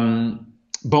 bone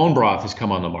broth has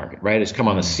come on the market, right? It's come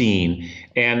on the scene,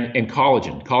 and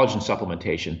collagen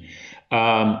supplementation.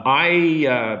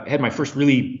 I had my first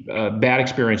really bad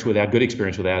experience with that, good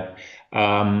experience with that.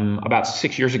 About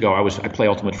 6 years ago, I play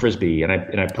ultimate frisbee, and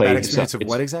I played. Bad experience of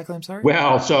what exactly? I'm sorry.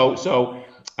 Well, so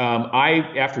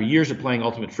after years of playing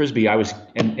ultimate frisbee, I was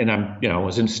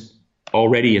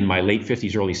already in my late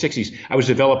 50s, early 60s. I was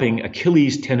developing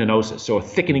Achilles tendinosis, so a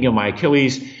thickening of my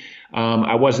Achilles.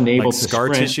 I wasn't able to scar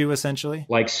sprint, tissue, essentially.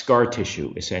 Like scar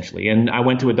tissue, essentially. And I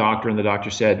went to a doctor, and the doctor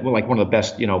said, well, like one of the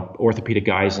best, orthopedic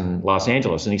guys in Los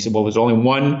Angeles, and he said, well, there's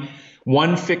only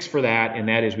one fix for that, and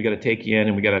that is we got to take you in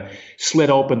and we got to slit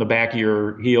open the back of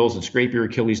your heels and scrape your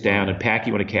Achilles down and pack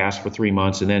you in a cast for 3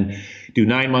 months, and then do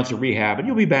 9 months of rehab, and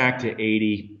you'll be back to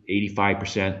 80,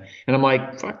 85%. And I'm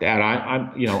like, fuck that.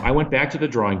 I went back to the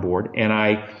drawing board, and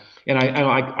I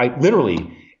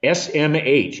literally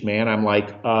SMH, man. I'm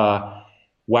like,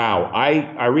 wow.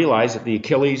 I realized that the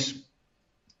Achilles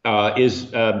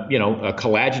is a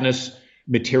collagenous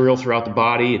material throughout the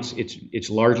body. It's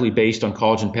largely based on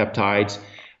collagen peptides.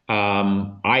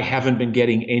 I haven't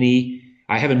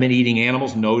been eating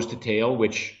animals nose to tail,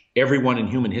 which everyone in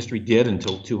human history did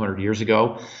until 200 years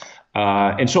ago.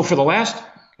 And so for the last,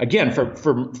 again,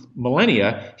 for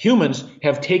millennia, humans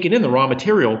have taken in the raw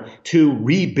material to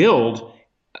rebuild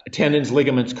tendons,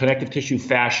 ligaments, connective tissue,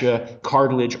 fascia,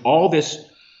 cartilage, all this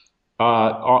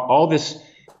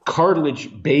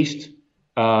cartilage-based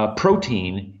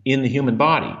protein in the human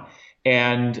body.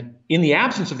 And in the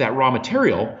absence of that raw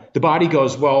material, the body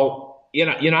goes, well,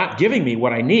 you're not giving me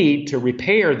what I need to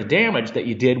repair the damage that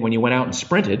you did when you went out and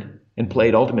sprinted and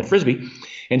played ultimate frisbee.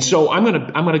 And so I'm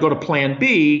going to go to plan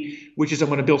B, which is I'm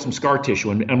going to build some scar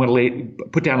tissue, and I'm going to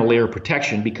put down a layer of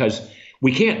protection because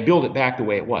we can't build it back the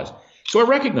way it was. So I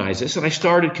recognized this, and I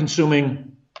started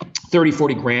consuming 30,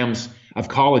 40 grams of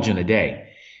collagen a day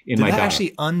in my diet. Did that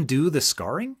actually undo the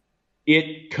scarring?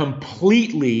 It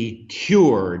completely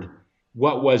cured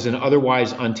what was an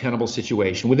otherwise untenable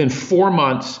situation. Within 4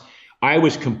 months, I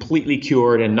was completely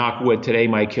cured, and knock wood, today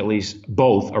my Achilles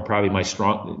both are probably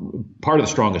part of the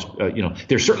strongest.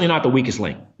 They're certainly not the weakest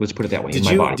link. Let's put it that way. In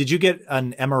my body. Did you get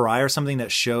an MRI or something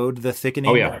that showed the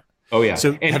thickening? Oh yeah.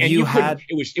 So have you had?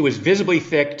 It was visibly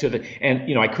thick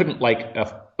I couldn't like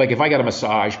if I got a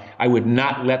massage, I would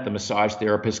not let the massage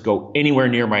therapist go anywhere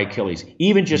near my Achilles.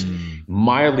 Even just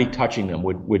mildly touching them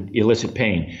would elicit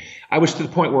pain. I was to the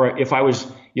point where if I was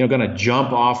going to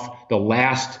jump off the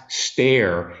last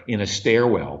stair in a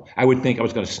stairwell, I would think I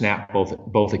was going to snap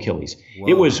both Achilles. Whoa.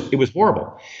 It was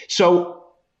horrible. So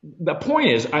the point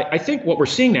is, I think what we're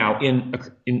seeing now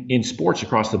in sports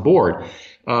across the board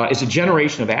is a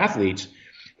generation of athletes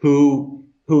who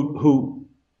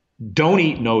don't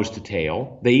eat nose to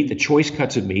tail. They eat the choice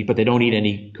cuts of meat, but they don't eat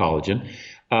any collagen.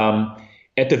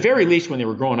 At the very least, when they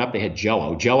were growing up, they had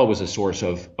Jell-O. Jell-O was a source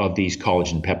of these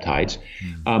collagen peptides.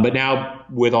 But now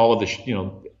with all of the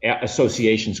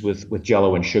associations with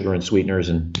Jell-O and sugar and sweeteners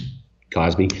and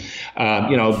Cosby,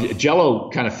 Jell-O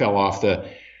kind of fell off the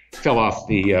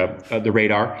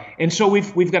radar. And so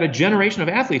we've got a generation of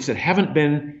athletes that haven't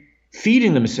been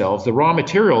feeding themselves the raw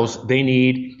materials they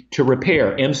need to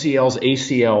repair MCLs,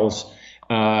 ACLs,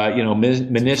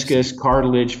 meniscus,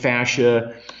 cartilage,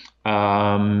 fascia,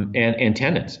 and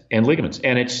tendons and ligaments,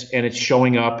 and it's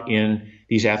showing up in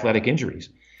these athletic injuries.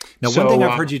 Now, one thing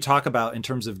I've heard you talk about in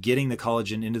terms of getting the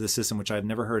collagen into the system, which I've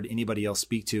never heard anybody else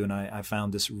speak to, and I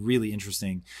found this really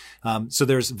interesting. So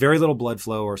there's very little blood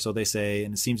flow, or so they say,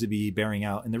 and it seems to be bearing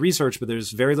out in the research, but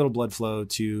there's very little blood flow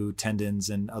to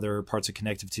tendons and other parts of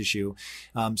connective tissue.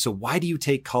 So why do you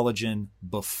take collagen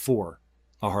before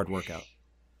a hard workout?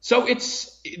 So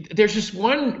there's just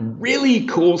one really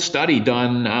cool study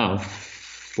done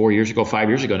 5 years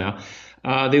ago now.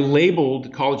 They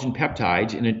labeled collagen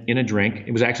peptides in a drink.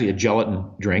 It was actually a gelatin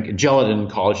drink. And gelatin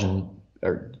and collagen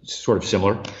are sort of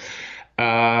similar.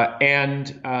 And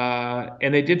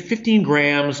they did 15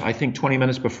 grams, I think 20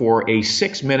 minutes before a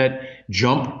 6-minute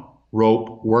jump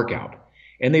rope workout.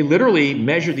 And they literally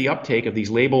measured the uptake of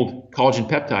these labeled collagen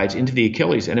peptides into the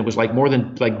Achilles. And it was more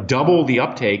than double the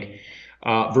uptake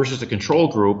versus the control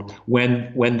group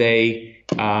when they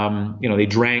they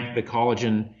drank the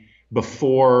collagen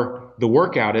before the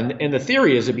workout. And the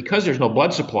theory is that because there's no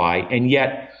blood supply, and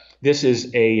yet this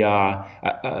is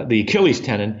the Achilles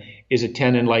tendon is a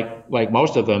tendon like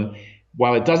most of them.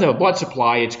 While it doesn't have a blood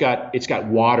supply, it's got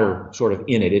water sort of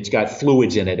in it. It's got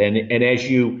fluids in it, and as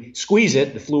you squeeze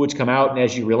it, the fluids come out, and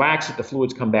as you relax it, the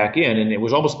fluids come back in. And it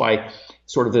was almost by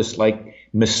sort of this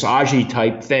massagey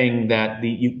type thing that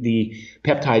the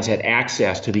peptides had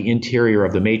access to the interior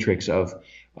of the matrix of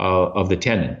the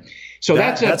tendon. So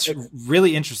that's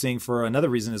really interesting for another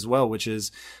reason as well, which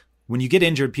is when you get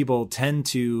injured, people tend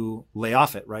to lay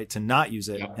off it, right? To not use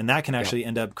it. Yeah. And that can actually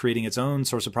end up creating its own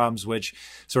source of problems, which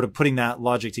sort of putting that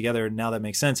logic together, now that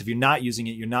makes sense. If you're not using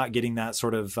it, you're not getting that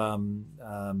sort of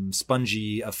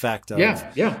spongy effect of,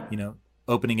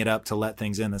 opening it up to let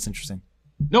things in. That's interesting.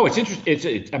 No, it's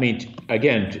interesting.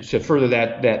 Again, to further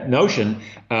that notion,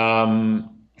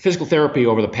 physical therapy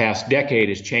over the past decade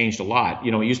has changed a lot.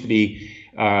 It used to be,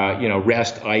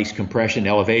 rest, ice, compression,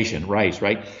 elevation,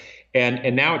 right?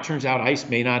 And now it turns out ice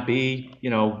may not be,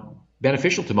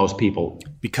 beneficial to most people.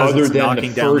 Because it's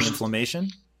knocking down the inflammation?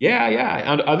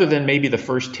 Yeah. Other than maybe the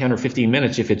first 10 or 15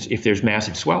 minutes if there's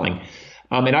massive swelling.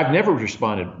 And I've never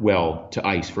responded well to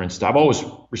ice, for instance. I've always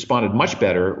responded much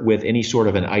better with any sort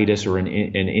of an itis or an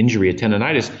injury, a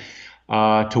tendonitis,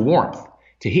 to warmth,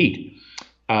 to heat.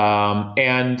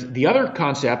 And the other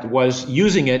concept was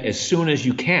using it as soon as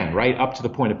you can, right, up to the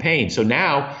point of pain. So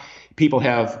now people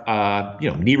have,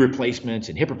 knee replacements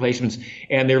and hip replacements,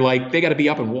 and they're they got to be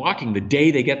up and walking the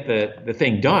day they get the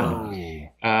thing done.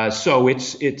 So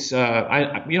it's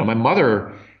my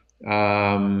mother,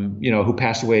 who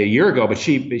passed away a year ago, but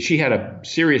she had a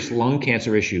serious lung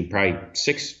cancer issue, probably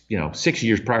 6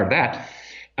 years prior to that.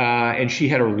 And she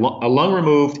had a lung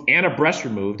removed and a breast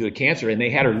removed due to cancer. And they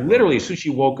had her literally, as soon as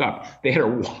she woke up, they had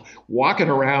her walking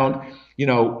around,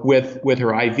 with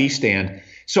her IV stand.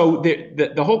 So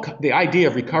the idea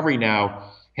of recovery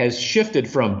now has shifted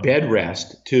from bed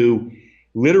rest to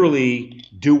literally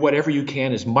do whatever you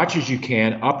can, as much as you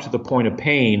can, up to the point of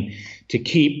pain, to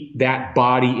keep that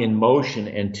body in motion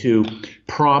and to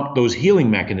prompt those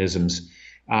healing mechanisms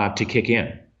to kick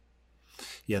in.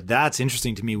 Yeah, that's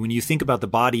interesting to me. When you think about the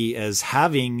body as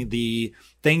having the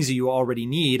things that you already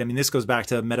need, I mean, this goes back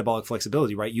to metabolic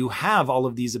flexibility, right? You have all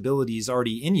of these abilities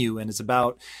already in you, and it's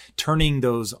about turning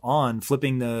those on,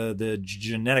 flipping the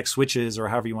genetic switches, or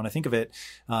however you want to think of it,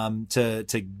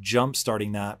 to jump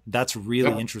starting that. That's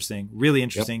really interesting, really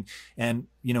interesting. And,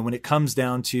 when it comes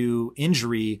down to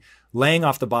injury, laying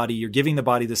off the body, you're giving the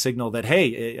body the signal that,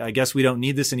 hey, I guess we don't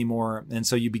need this anymore. And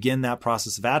so you begin that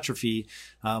process of atrophy,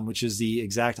 which is the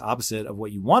exact opposite of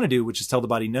what you want to do, which is tell the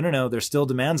body, no, there's still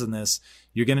demands on this.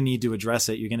 You're going to need to address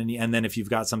it. You're going to need, and then if you've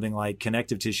got something like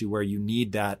connective tissue where you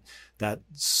need that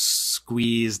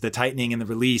squeeze, the tightening and the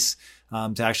release,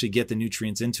 to actually get the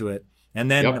nutrients into it.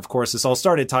 And then of course, this all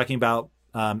started talking about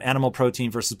animal protein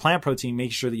versus plant protein,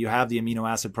 making sure that you have the amino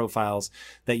acid profiles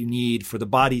that you need for the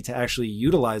body to actually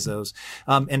utilize those.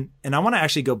 And I want to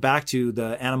actually go back to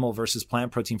the animal versus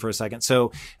plant protein for a second.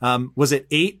 So, was it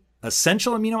 8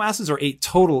 essential amino acids or 8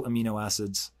 total amino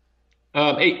acids?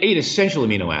 8 essential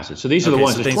amino acids. So these are the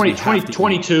ones. So there's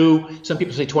 22, some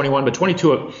people say 21, but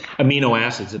 22 amino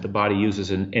acids that the body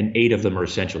uses, and 8 of them are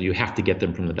essential. You have to get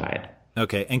them from the diet.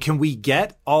 Okay. And can we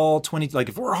get all 20, like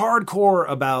if we're hardcore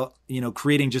about,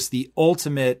 creating just the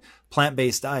ultimate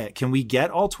plant-based diet, can we get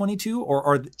all 22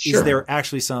 or is there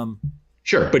actually some?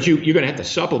 Sure. But you're going to have to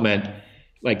supplement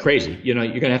like crazy. You're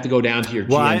going to have to go down to your GNC.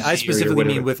 Well, I specifically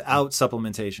mean without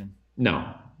supplementation.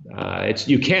 No,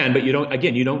 you can, but you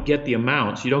don't get the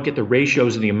amounts. You don't get the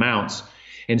ratios and the amounts.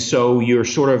 And so you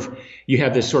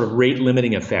have this sort of rate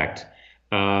limiting effect.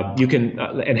 You can,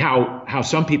 and how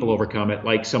some people overcome it,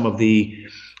 like some of the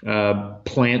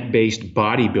plant-based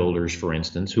bodybuilders, for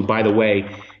instance, who, by the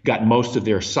way, got most of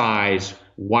their size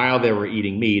while they were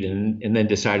eating meat, and then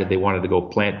decided they wanted to go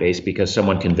plant-based because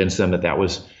someone convinced them that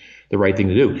was the right thing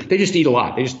to do. They just eat a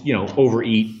lot. They just,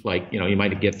 overeat. Like, you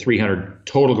might get 300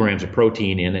 total grams of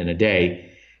protein in a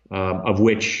day, of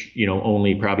which,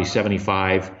 only probably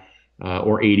 75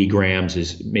 or 80 grams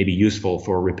is maybe useful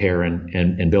for repair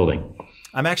and building.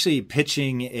 I'm actually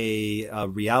pitching a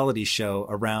reality show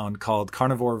around called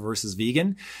Carnivore versus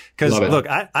Vegan. Because look,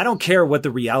 I don't care what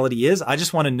the reality is. I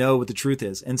just want to know what the truth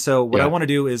is. And so what I want to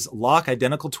do is lock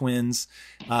identical twins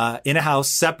in a house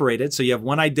separated. So you have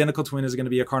one identical twin is going to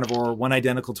be a carnivore, one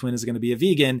identical twin is going to be a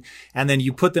vegan. And then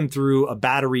you put them through a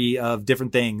battery of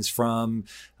different things from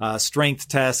strength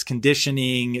tests,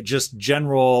 conditioning, just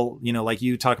general, like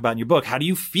you talk about in your book. How do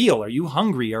you feel? Are you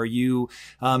hungry? Are you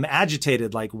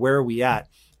agitated? Like, where are we at?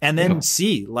 And then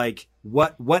see like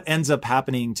what ends up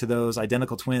happening to those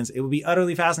identical twins. It would be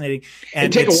utterly fascinating,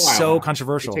 and it's so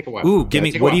controversial. Ooh, give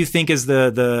me what do you think is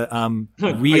the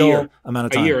real amount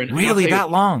of time? Really that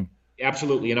long?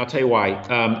 Absolutely, and I'll tell you why.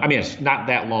 It's not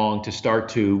that long to start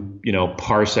to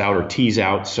parse out or tease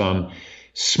out some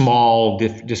small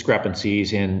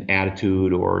discrepancies in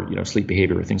attitude or sleep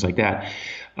behavior or things like that.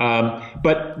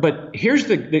 But here's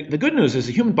the good news is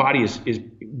the human body is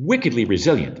wickedly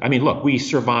resilient. I mean, look, we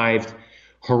survived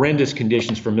horrendous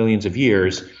conditions for millions of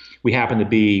years. We happen to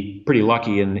be pretty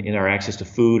lucky in our access to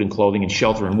food and clothing and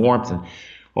shelter and warmth and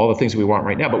all the things that we want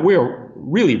right now, but we're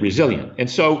really resilient. And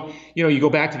so, you go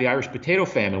back to the Irish potato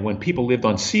famine when people lived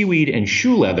on seaweed and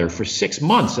shoe leather for 6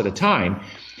 months at a time,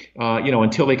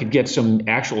 until they could get some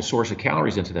actual source of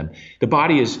calories into them. The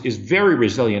body is very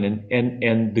resilient.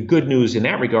 And the good news in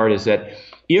that regard is that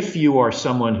if you are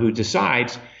someone who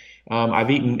decides, I've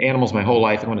eaten animals my whole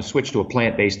life, I want to switch to a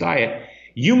plant-based diet,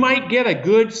 you might get a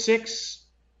good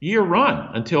 6-year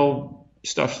run until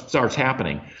stuff starts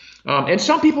happening. And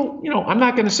some people, I'm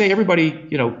not going to say everybody,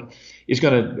 is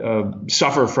going to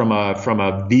suffer from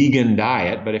a vegan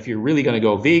diet, but if you're really going to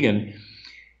go vegan,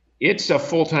 it's a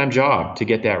full-time job to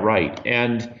get that right.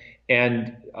 And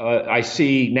I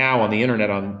see now on the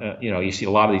internet, you see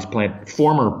a lot of these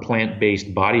former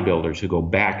plant-based bodybuilders who go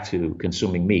back to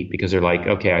consuming meat because they're like,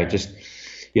 okay,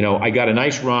 I got a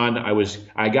nice run.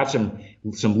 I got some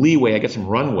leeway. I got some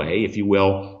runway, if you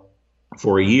will,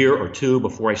 for a year or two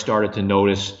before I started to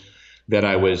notice that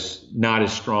I was not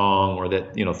as strong or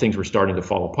that, things were starting to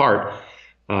fall apart.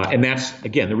 And that's,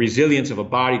 again, the resilience of a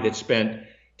body that spent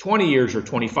 20 years or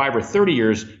 25 or 30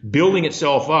 years building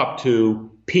itself up to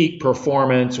peak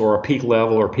performance or a peak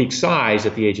level or peak size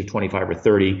at the age of 25 or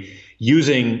 30,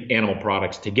 using animal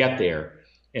products to get there,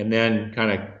 and then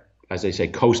kind of, as they say,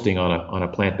 coasting on a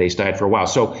plant-based diet for a while.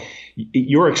 So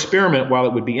your experiment, while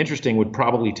it would be interesting, would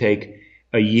probably take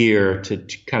a year to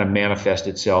kind of manifest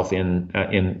itself in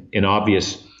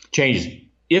obvious changes,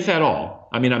 if at all.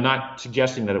 I mean, I'm not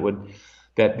suggesting that it would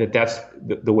that's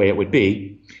the way it would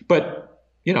be, but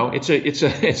it's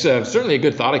certainly a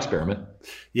good thought experiment.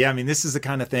 Yeah, I mean, this is the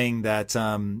kind of thing that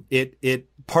it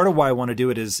part of why I want to do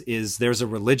it is there's a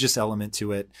religious element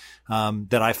to it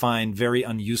that I find very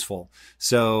unuseful.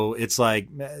 So it's like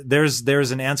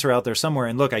there's an answer out there somewhere.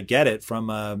 And look, I get it from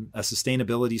a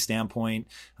sustainability standpoint.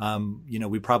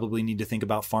 We probably need to think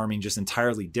about farming just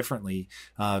entirely differently.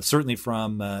 Certainly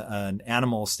from an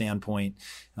animal standpoint.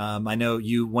 I know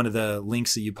one of the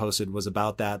links that you posted was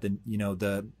about that.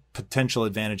 The potential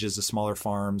advantages of smaller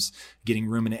farms, getting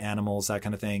ruminant animals, that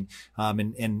kind of thing.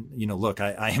 Look,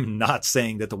 I am not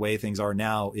saying that the way things are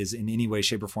now is in any way,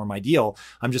 shape, or form ideal.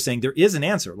 I'm just saying there is an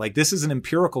answer. Like, this is an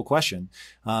empirical question.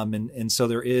 So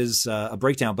there is a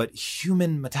breakdown, but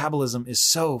human metabolism is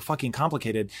so fucking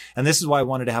complicated. And this is why I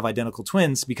wanted to have identical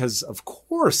twins, because of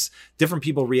course, different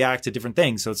people react to different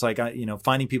things. So it's like,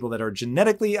 finding people that are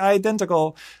genetically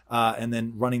identical, and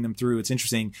then running them through. It's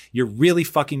interesting. You're really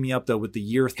fucking me up though with the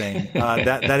year thing.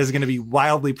 That is going to be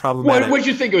wildly problematic. What did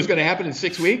you think it was going to happen in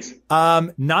 6 weeks?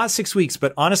 Not 6 weeks,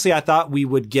 but honestly, I thought we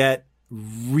would get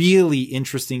really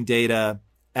interesting data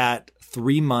at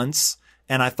 3 months.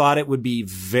 And I thought it would be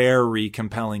very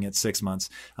compelling at 6 months.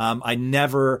 I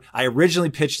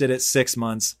originally pitched it at 6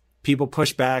 months. People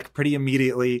pushed back pretty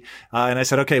immediately. And I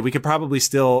said, okay, we could probably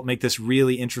still make this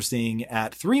really interesting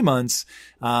at 3 months.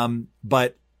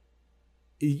 But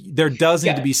there does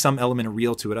need to be some element of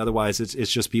real to it. Otherwise,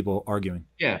 it's just people arguing.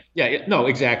 Yeah. No,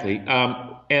 exactly.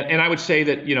 And I would say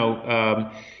that,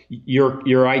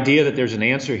 your idea that there's an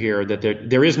answer here, that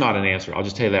there is not an answer. I'll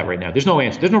just tell you that right now. There's no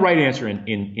answer. There's no right answer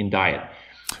in diet.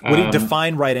 What do you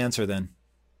define right answer then?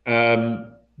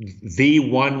 The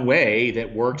one way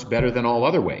that works better than all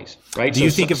other ways, right? Do you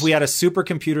think if we had a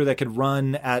supercomputer that could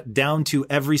run down to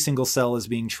every single cell is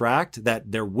being tracked,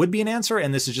 that there would be an answer?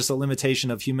 And this is just a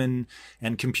limitation of human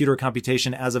and computer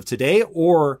computation as of today?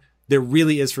 Or there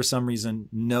really is, for some reason,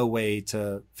 no way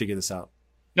to figure this out?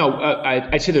 No,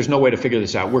 I'd say there's no way to figure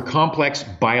this out. We're complex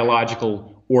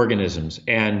biological organisms.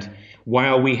 And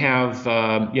while we have,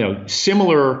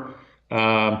 similar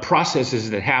processes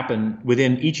that happen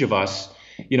within each of us,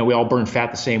 we all burn fat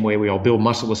the same way. We all build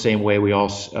muscle the same way. We all,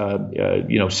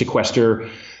 sequester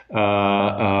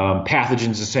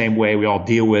pathogens the same way. We all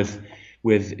deal with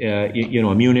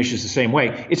immune issues the same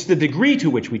way. It's the degree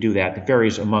to which we do that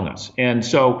varies among us. And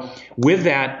so with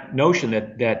that notion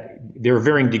that there are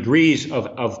varying degrees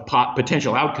of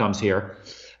potential outcomes here,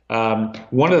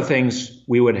 one of the things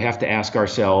we would have to ask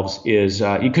ourselves is,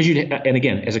 and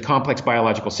again, as a complex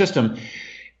biological system,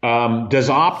 does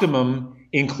optimum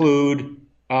include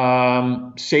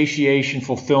satiation,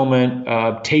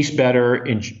 fulfillment, taste better,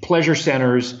 in pleasure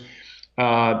centers,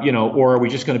 or are we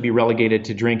just going to be relegated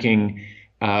to drinking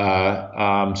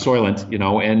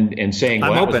Soylent, and saying,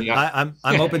 well, I'm open. I'm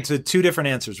open to two different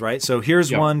answers, right? So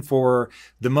here's one for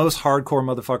the most hardcore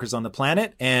motherfuckers on the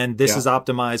planet, and this is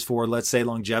optimized for, let's say,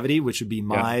 longevity, which would be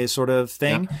my sort of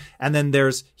thing. Yeah. And then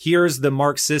here's the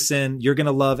Mark Sisson, you're going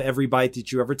to love every bite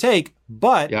that you ever take,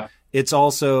 but it's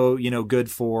also,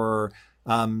 good for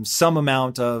some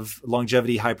amount of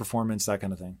longevity, high performance, that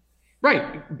kind of thing.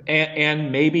 Right.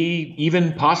 And maybe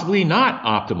even possibly not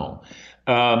optimal.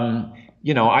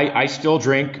 I still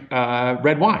drink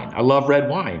red wine. I love red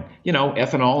wine.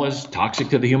 Ethanol is toxic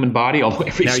to the human body. Although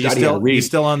every study I read, you're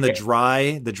still on the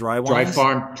dry wines?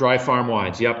 Dry farm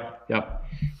wines. Yep.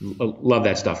 Love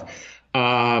that stuff.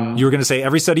 You were going to say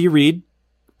every study you read,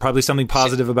 probably something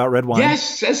positive about red wine.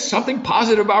 Yes, says something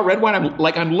positive about red wine.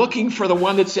 I'm looking for the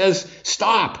one that says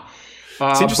stop.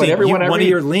 It's interesting. One of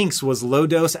your links was low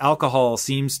dose alcohol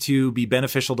seems to be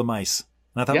beneficial to mice.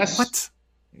 And I thought, what?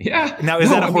 Yeah. Now, is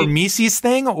that a hormesis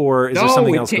thing, or is there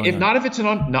something else going on? Not if it's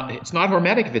it's not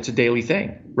hormetic if it's a daily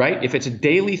thing, right? If it's a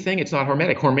daily thing, it's not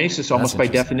hormetic. Hormesis, almost by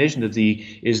definition,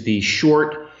 is the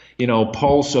short,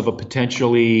 pulse of a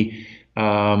potentially,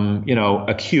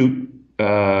 acute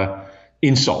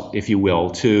insult, if you will,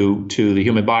 to the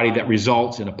human body that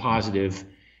results in a positive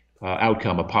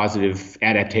outcome, a positive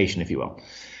adaptation, if you will.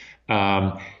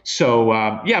 So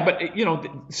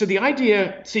the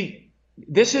idea,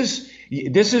 this is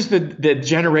the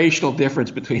generational difference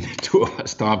between the two of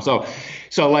us, Tom. So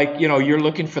you're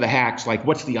looking for the hacks, like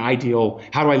what's the ideal,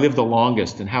 how do I live the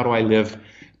longest, and how do I live,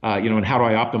 and how do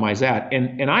I optimize that?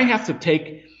 And I have to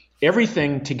take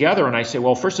everything together and I say,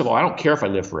 well, first of all, I don't care if I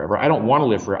live forever. I don't want to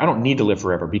live forever. I don't need to live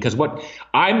forever, because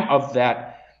I'm of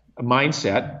that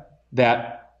mindset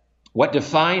that what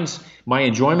defines my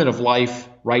enjoyment of life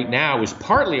right now is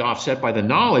partly offset by the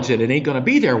knowledge that it ain't going to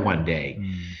be there one day.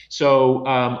 So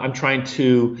I'm trying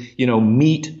to,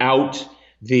 mete out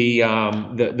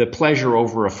the pleasure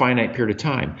over a finite period of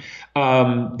time.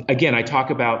 Again, I talk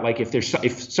about, like,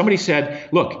 if somebody said,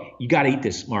 look, you got to eat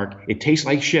this, Mark. It tastes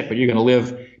like shit, but you're going to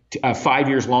live 5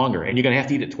 years longer, and you're going to have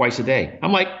to eat it twice a day.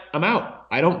 I'm like, I'm out.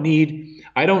 I don't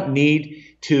need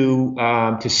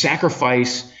to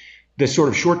sacrifice the sort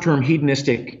of short-term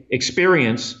hedonistic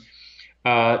experience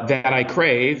that I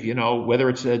crave, whether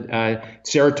it's a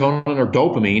serotonin or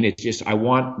dopamine. It's just,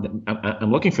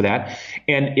 I'm looking for that.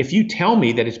 And if you tell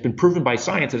me that it's been proven by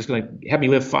science that it's going to have me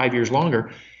live 5 years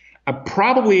longer, I'm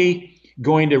probably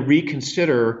going to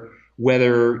reconsider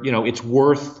whether, it's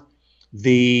worth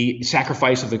the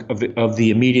sacrifice of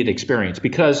the immediate experience.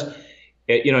 Because,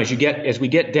 as we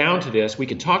get down to this, we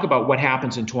can talk about what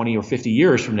happens in 20 or 50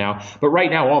 years from now. But right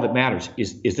now, all that matters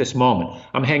is this moment.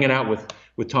 I'm hanging out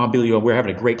with Tom Bilyeu. We're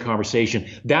having a great conversation.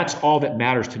 That's all that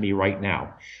matters to me right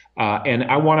now. And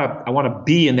I want to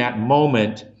be in that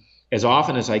moment as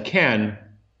often as I can.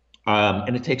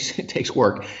 And it takes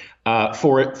work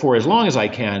for as long as I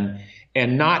can,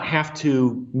 and not have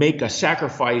to make a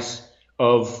sacrifice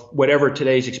of whatever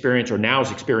today's experience or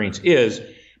now's experience is,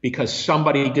 because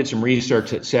somebody did some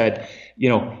research that said,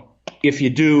 if you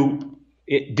do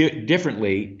it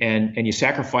differently and you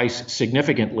sacrifice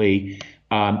significantly,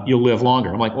 you'll live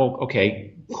longer. I'm like, well,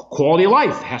 okay, quality of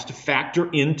life has to factor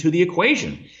into the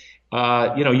equation.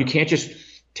 You can't just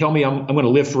tell me I'm going to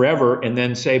live forever and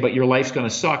then say, but your life's going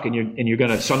to suck and you're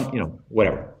going to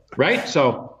whatever, right?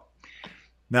 So.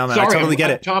 No, man, sorry, I totally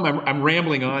get it. Tom, I'm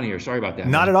rambling on here. Sorry about that.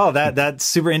 Not at all. That's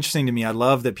super interesting to me. I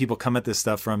love that people come at this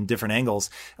stuff from different angles.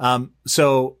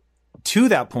 So to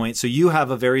that point, so you have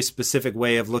a very specific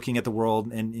way of looking at the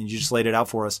world, and you just laid it out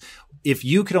for us. If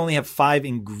you could only have 5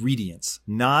 ingredients,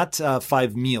 not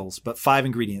 5 meals, but 5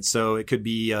 ingredients. So it could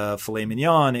be filet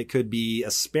mignon, it could be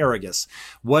asparagus.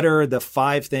 What are the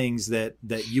 5 things that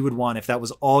you would want if that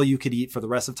was all you could eat for the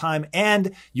rest of time,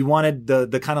 and you wanted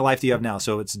the kind of life that you have now?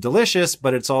 So it's delicious,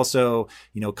 but it's also,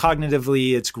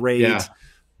 cognitively it's great,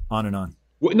 on and on.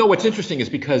 Well, no, what's interesting is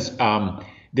because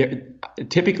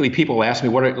typically people ask me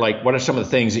what are some of the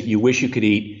things that you wish you could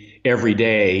eat every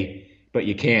day but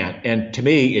you can't, and to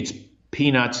me it's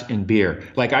peanuts and beer.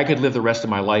 Like, I could live the rest of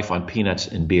my life on peanuts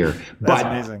and beer. That's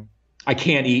amazing. I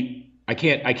can't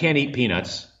eat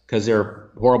peanuts because they're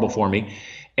horrible for me,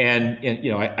 and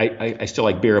I still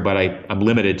like beer, but I'm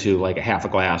limited to like a half a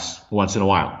glass once in a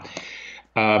while.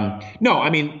 No, I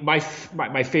mean, my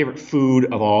favorite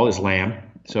food of all is lamb.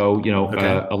 So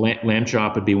okay. A lamb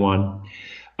chop would be one.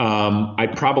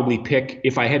 I'd probably pick,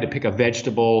 if I had to pick a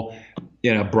vegetable,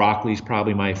 broccoli's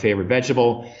probably my favorite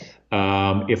vegetable.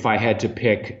 If I had to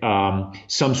pick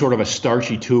some sort of a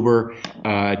starchy tuber,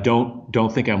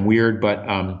 don't think I'm weird, but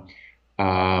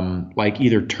like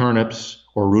either turnips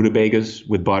or rutabagas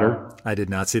with butter. I did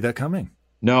not see that coming.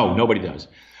 No, nobody does.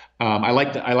 I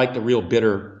like the real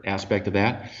bitter aspect of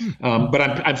that. But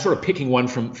I'm sort of picking one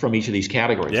from each of these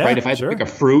categories, right? If I had to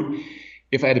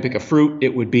pick a fruit,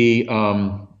 it would be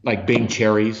like Bing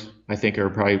cherries. I think are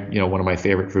probably one of my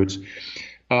favorite fruits.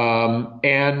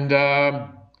 And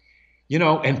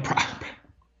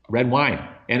red wine.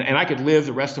 And I could live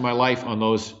the rest of my life on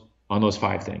those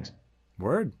 5 things.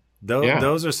 Word.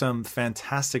 Those are some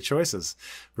fantastic choices.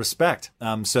 Respect.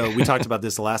 So we talked about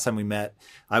this the last time we met.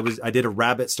 I did a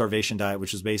rabbit starvation diet,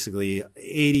 which was basically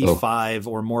 85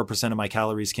 or more % of my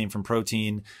calories came from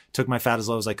protein, took my fat as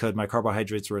low as I could. My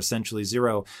carbohydrates were essentially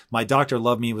 0. My doctor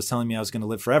loved me, was telling me I was going to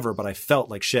live forever, but I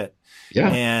felt like shit. Yeah.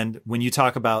 And when you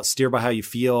talk about steer by how you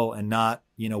feel and not,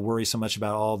 worry so much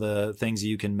about all the things that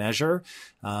you can measure,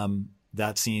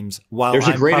 that seems, while I'm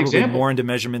probably example. More into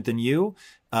measurement than you,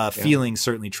 feeling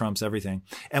certainly trumps everything.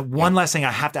 And one last thing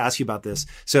I have to ask you about this.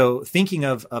 So thinking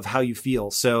of how you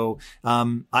feel. So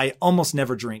I almost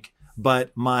never drink,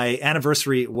 but my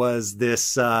anniversary was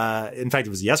this, in fact, it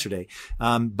was yesterday.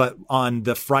 But on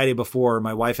the Friday before,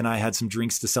 my wife and I had some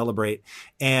drinks to celebrate,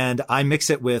 and I mix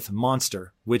it with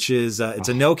Monster, which is, it's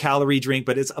a no calorie drink,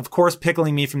 but it's of course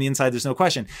pickling me from the inside. There's no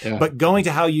question, but going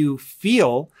to how you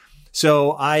feel.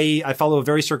 So I follow a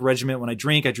very strict regimen. When I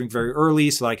drink very early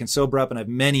so that I can sober up, and I have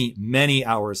many, many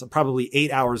hours, probably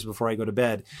 8 hours before I go to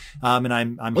bed. And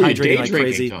I'm hydrating like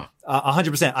crazy.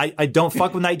 100%. I don't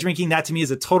fuck with night drinking. That to me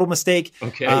is a total mistake.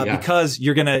 Because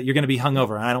you're going to be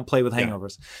hungover, and I don't play with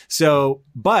hangovers. So,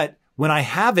 but when I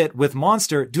have it with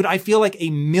Monster, dude, I feel like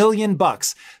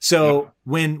 $1,000,000. So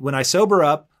when I sober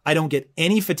up, I don't get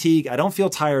any fatigue. I don't feel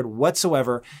tired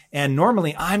whatsoever. And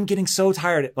normally I'm getting so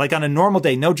tired, like on a normal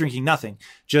day, no drinking, nothing,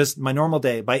 just my normal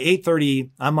day. By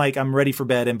 8:30, I'm ready for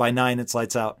bed. And by 9, it's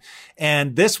lights out.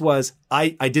 And this was, I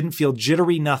didn't feel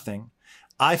jittery, nothing.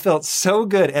 I felt so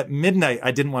good at midnight.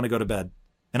 I didn't want to go to bed.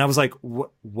 And I was like,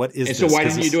 what is this? And so why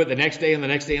didn't you do it the next day and the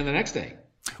next day and the next day?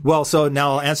 Well, so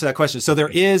now I'll answer that question. So there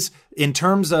is, in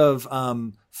terms of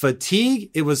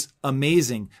Fatigue, it was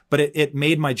amazing, but it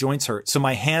made my joints hurt. So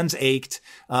my hands ached,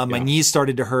 my knees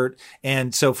started to hurt.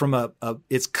 And so from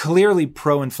it's clearly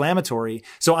pro-inflammatory.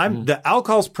 So the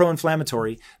alcohol's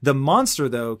pro-inflammatory. The Monster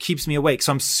though keeps me awake.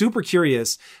 So I'm super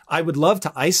curious. I would love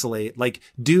to isolate,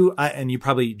 and you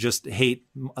probably just hate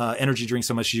energy drinks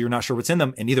so much you're not sure what's in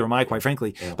them. And neither am I, quite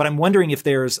frankly. Yeah. But I'm wondering if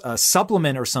there's a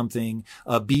supplement or something,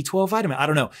 a B12 vitamin, I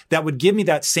don't know, that would give me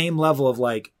that same level of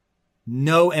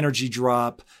no energy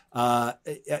drop,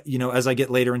 as I get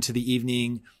later into the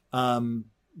evening,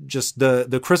 just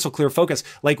the crystal clear focus.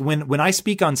 Like when I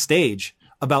speak on stage,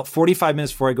 about 45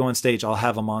 minutes before I go on stage, I'll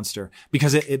have a Monster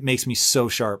because it makes me so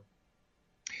sharp.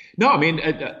 No, I mean,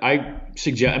 I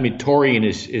suggest, taurine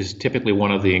is typically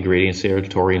one of the ingredients there,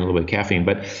 taurine, a little bit of caffeine.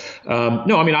 But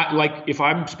no, I mean, if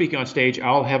I'm speaking on stage,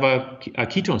 I'll have a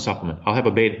ketone supplement. I'll have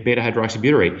a beta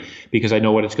hydroxybutyrate because I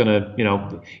know what it's going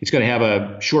to have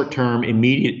a short-term,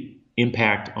 immediate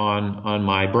impact on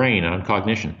my brain, on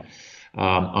cognition,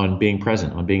 on being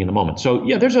present, on being in the moment. So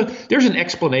yeah, there's an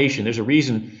explanation. There's a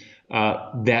reason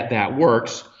that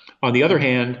works. On the other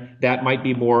hand, that might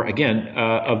be more, again,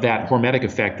 of that hormetic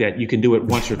effect that you can do it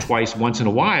once or twice, once in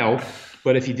a while.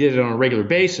 But if you did it on a regular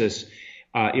basis,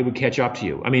 it would catch up to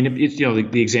you. I mean,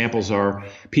 the examples are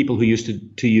people who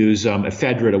used to use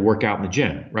ephedra to work out in the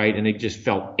gym, right? And they just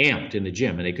felt amped in the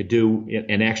gym and they could do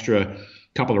an extra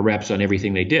couple of reps on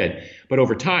everything they did. But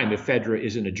over time, ephedra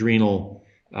is an adrenal,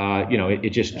 it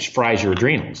just fries your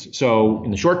adrenals. So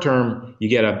in the short term, you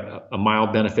get a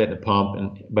mild benefit and a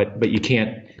pump, but you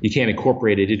can't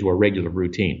incorporate it into a regular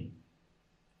routine.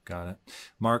 Got it.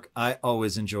 Mark, I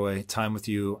always enjoy time with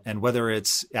you. And whether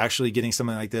it's actually getting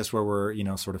something like this where we're,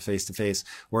 sort of face to face,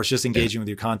 or it's just engaging with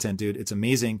your content, dude, it's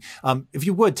amazing. If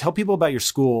you would tell people about your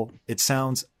school, it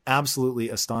sounds absolutely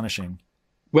astonishing.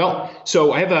 Well,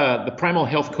 so I have the Primal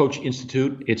Health Coach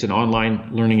Institute. It's an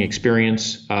online learning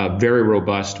experience, very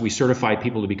robust. We certify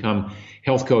people to become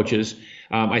health coaches.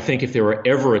 I think if there were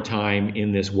ever a time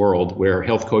in this world where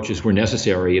health coaches were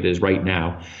necessary, it is right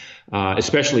now,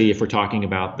 especially if we're talking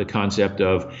about the concept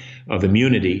of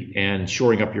immunity and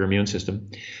shoring up your immune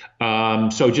system.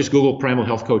 So just Google Primal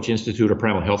Health Coach Institute or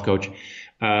Primal Health Coach.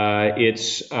 I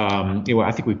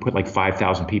think we put like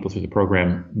 5,000 people through the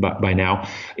program by now.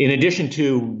 In addition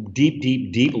to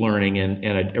deep learning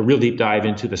and a real deep dive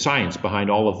into the science behind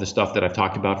all of the stuff that I've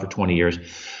talked about for 20 years,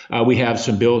 we have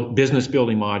some business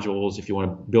building modules if you want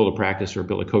to build a practice or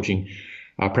build a coaching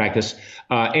practice,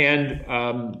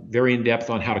 and very in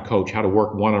depth on how to coach, how to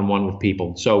work one-on-one with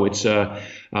people. So it's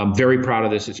I'm very proud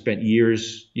of this. It spent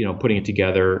years, putting it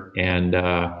together, and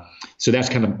so that's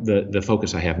kind of the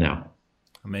focus I have now.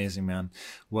 Amazing, man.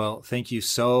 Well, thank you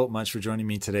so much for joining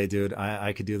me today, dude.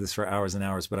 I could do this for hours and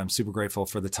hours, but I'm super grateful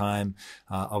for the time.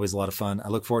 Always a lot of fun. I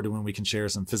look forward to when we can share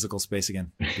some physical space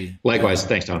again. Likewise.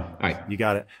 Thanks, Tom. All right. You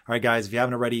got it. All right, guys, if you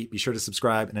haven't already, be sure to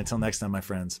subscribe. And until next time, my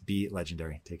friends, be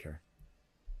legendary. Take care.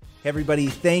 Hey everybody,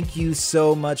 thank you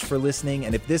so much for listening.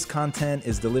 And if this content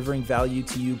is delivering value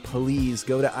to you, please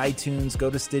go to iTunes, go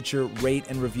to Stitcher, rate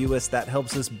and review us. That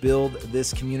helps us build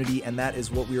this community. And that is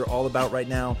what we are all about right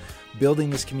now. Building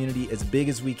this community as big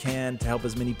as we can to help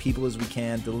as many people as we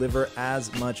can, deliver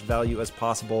as much value as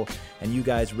possible. And you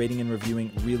guys rating and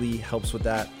reviewing really helps with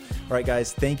that. All right,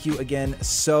 guys, thank you again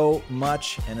so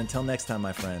much. And until next time,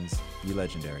 my friends, be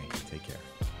legendary. Take care.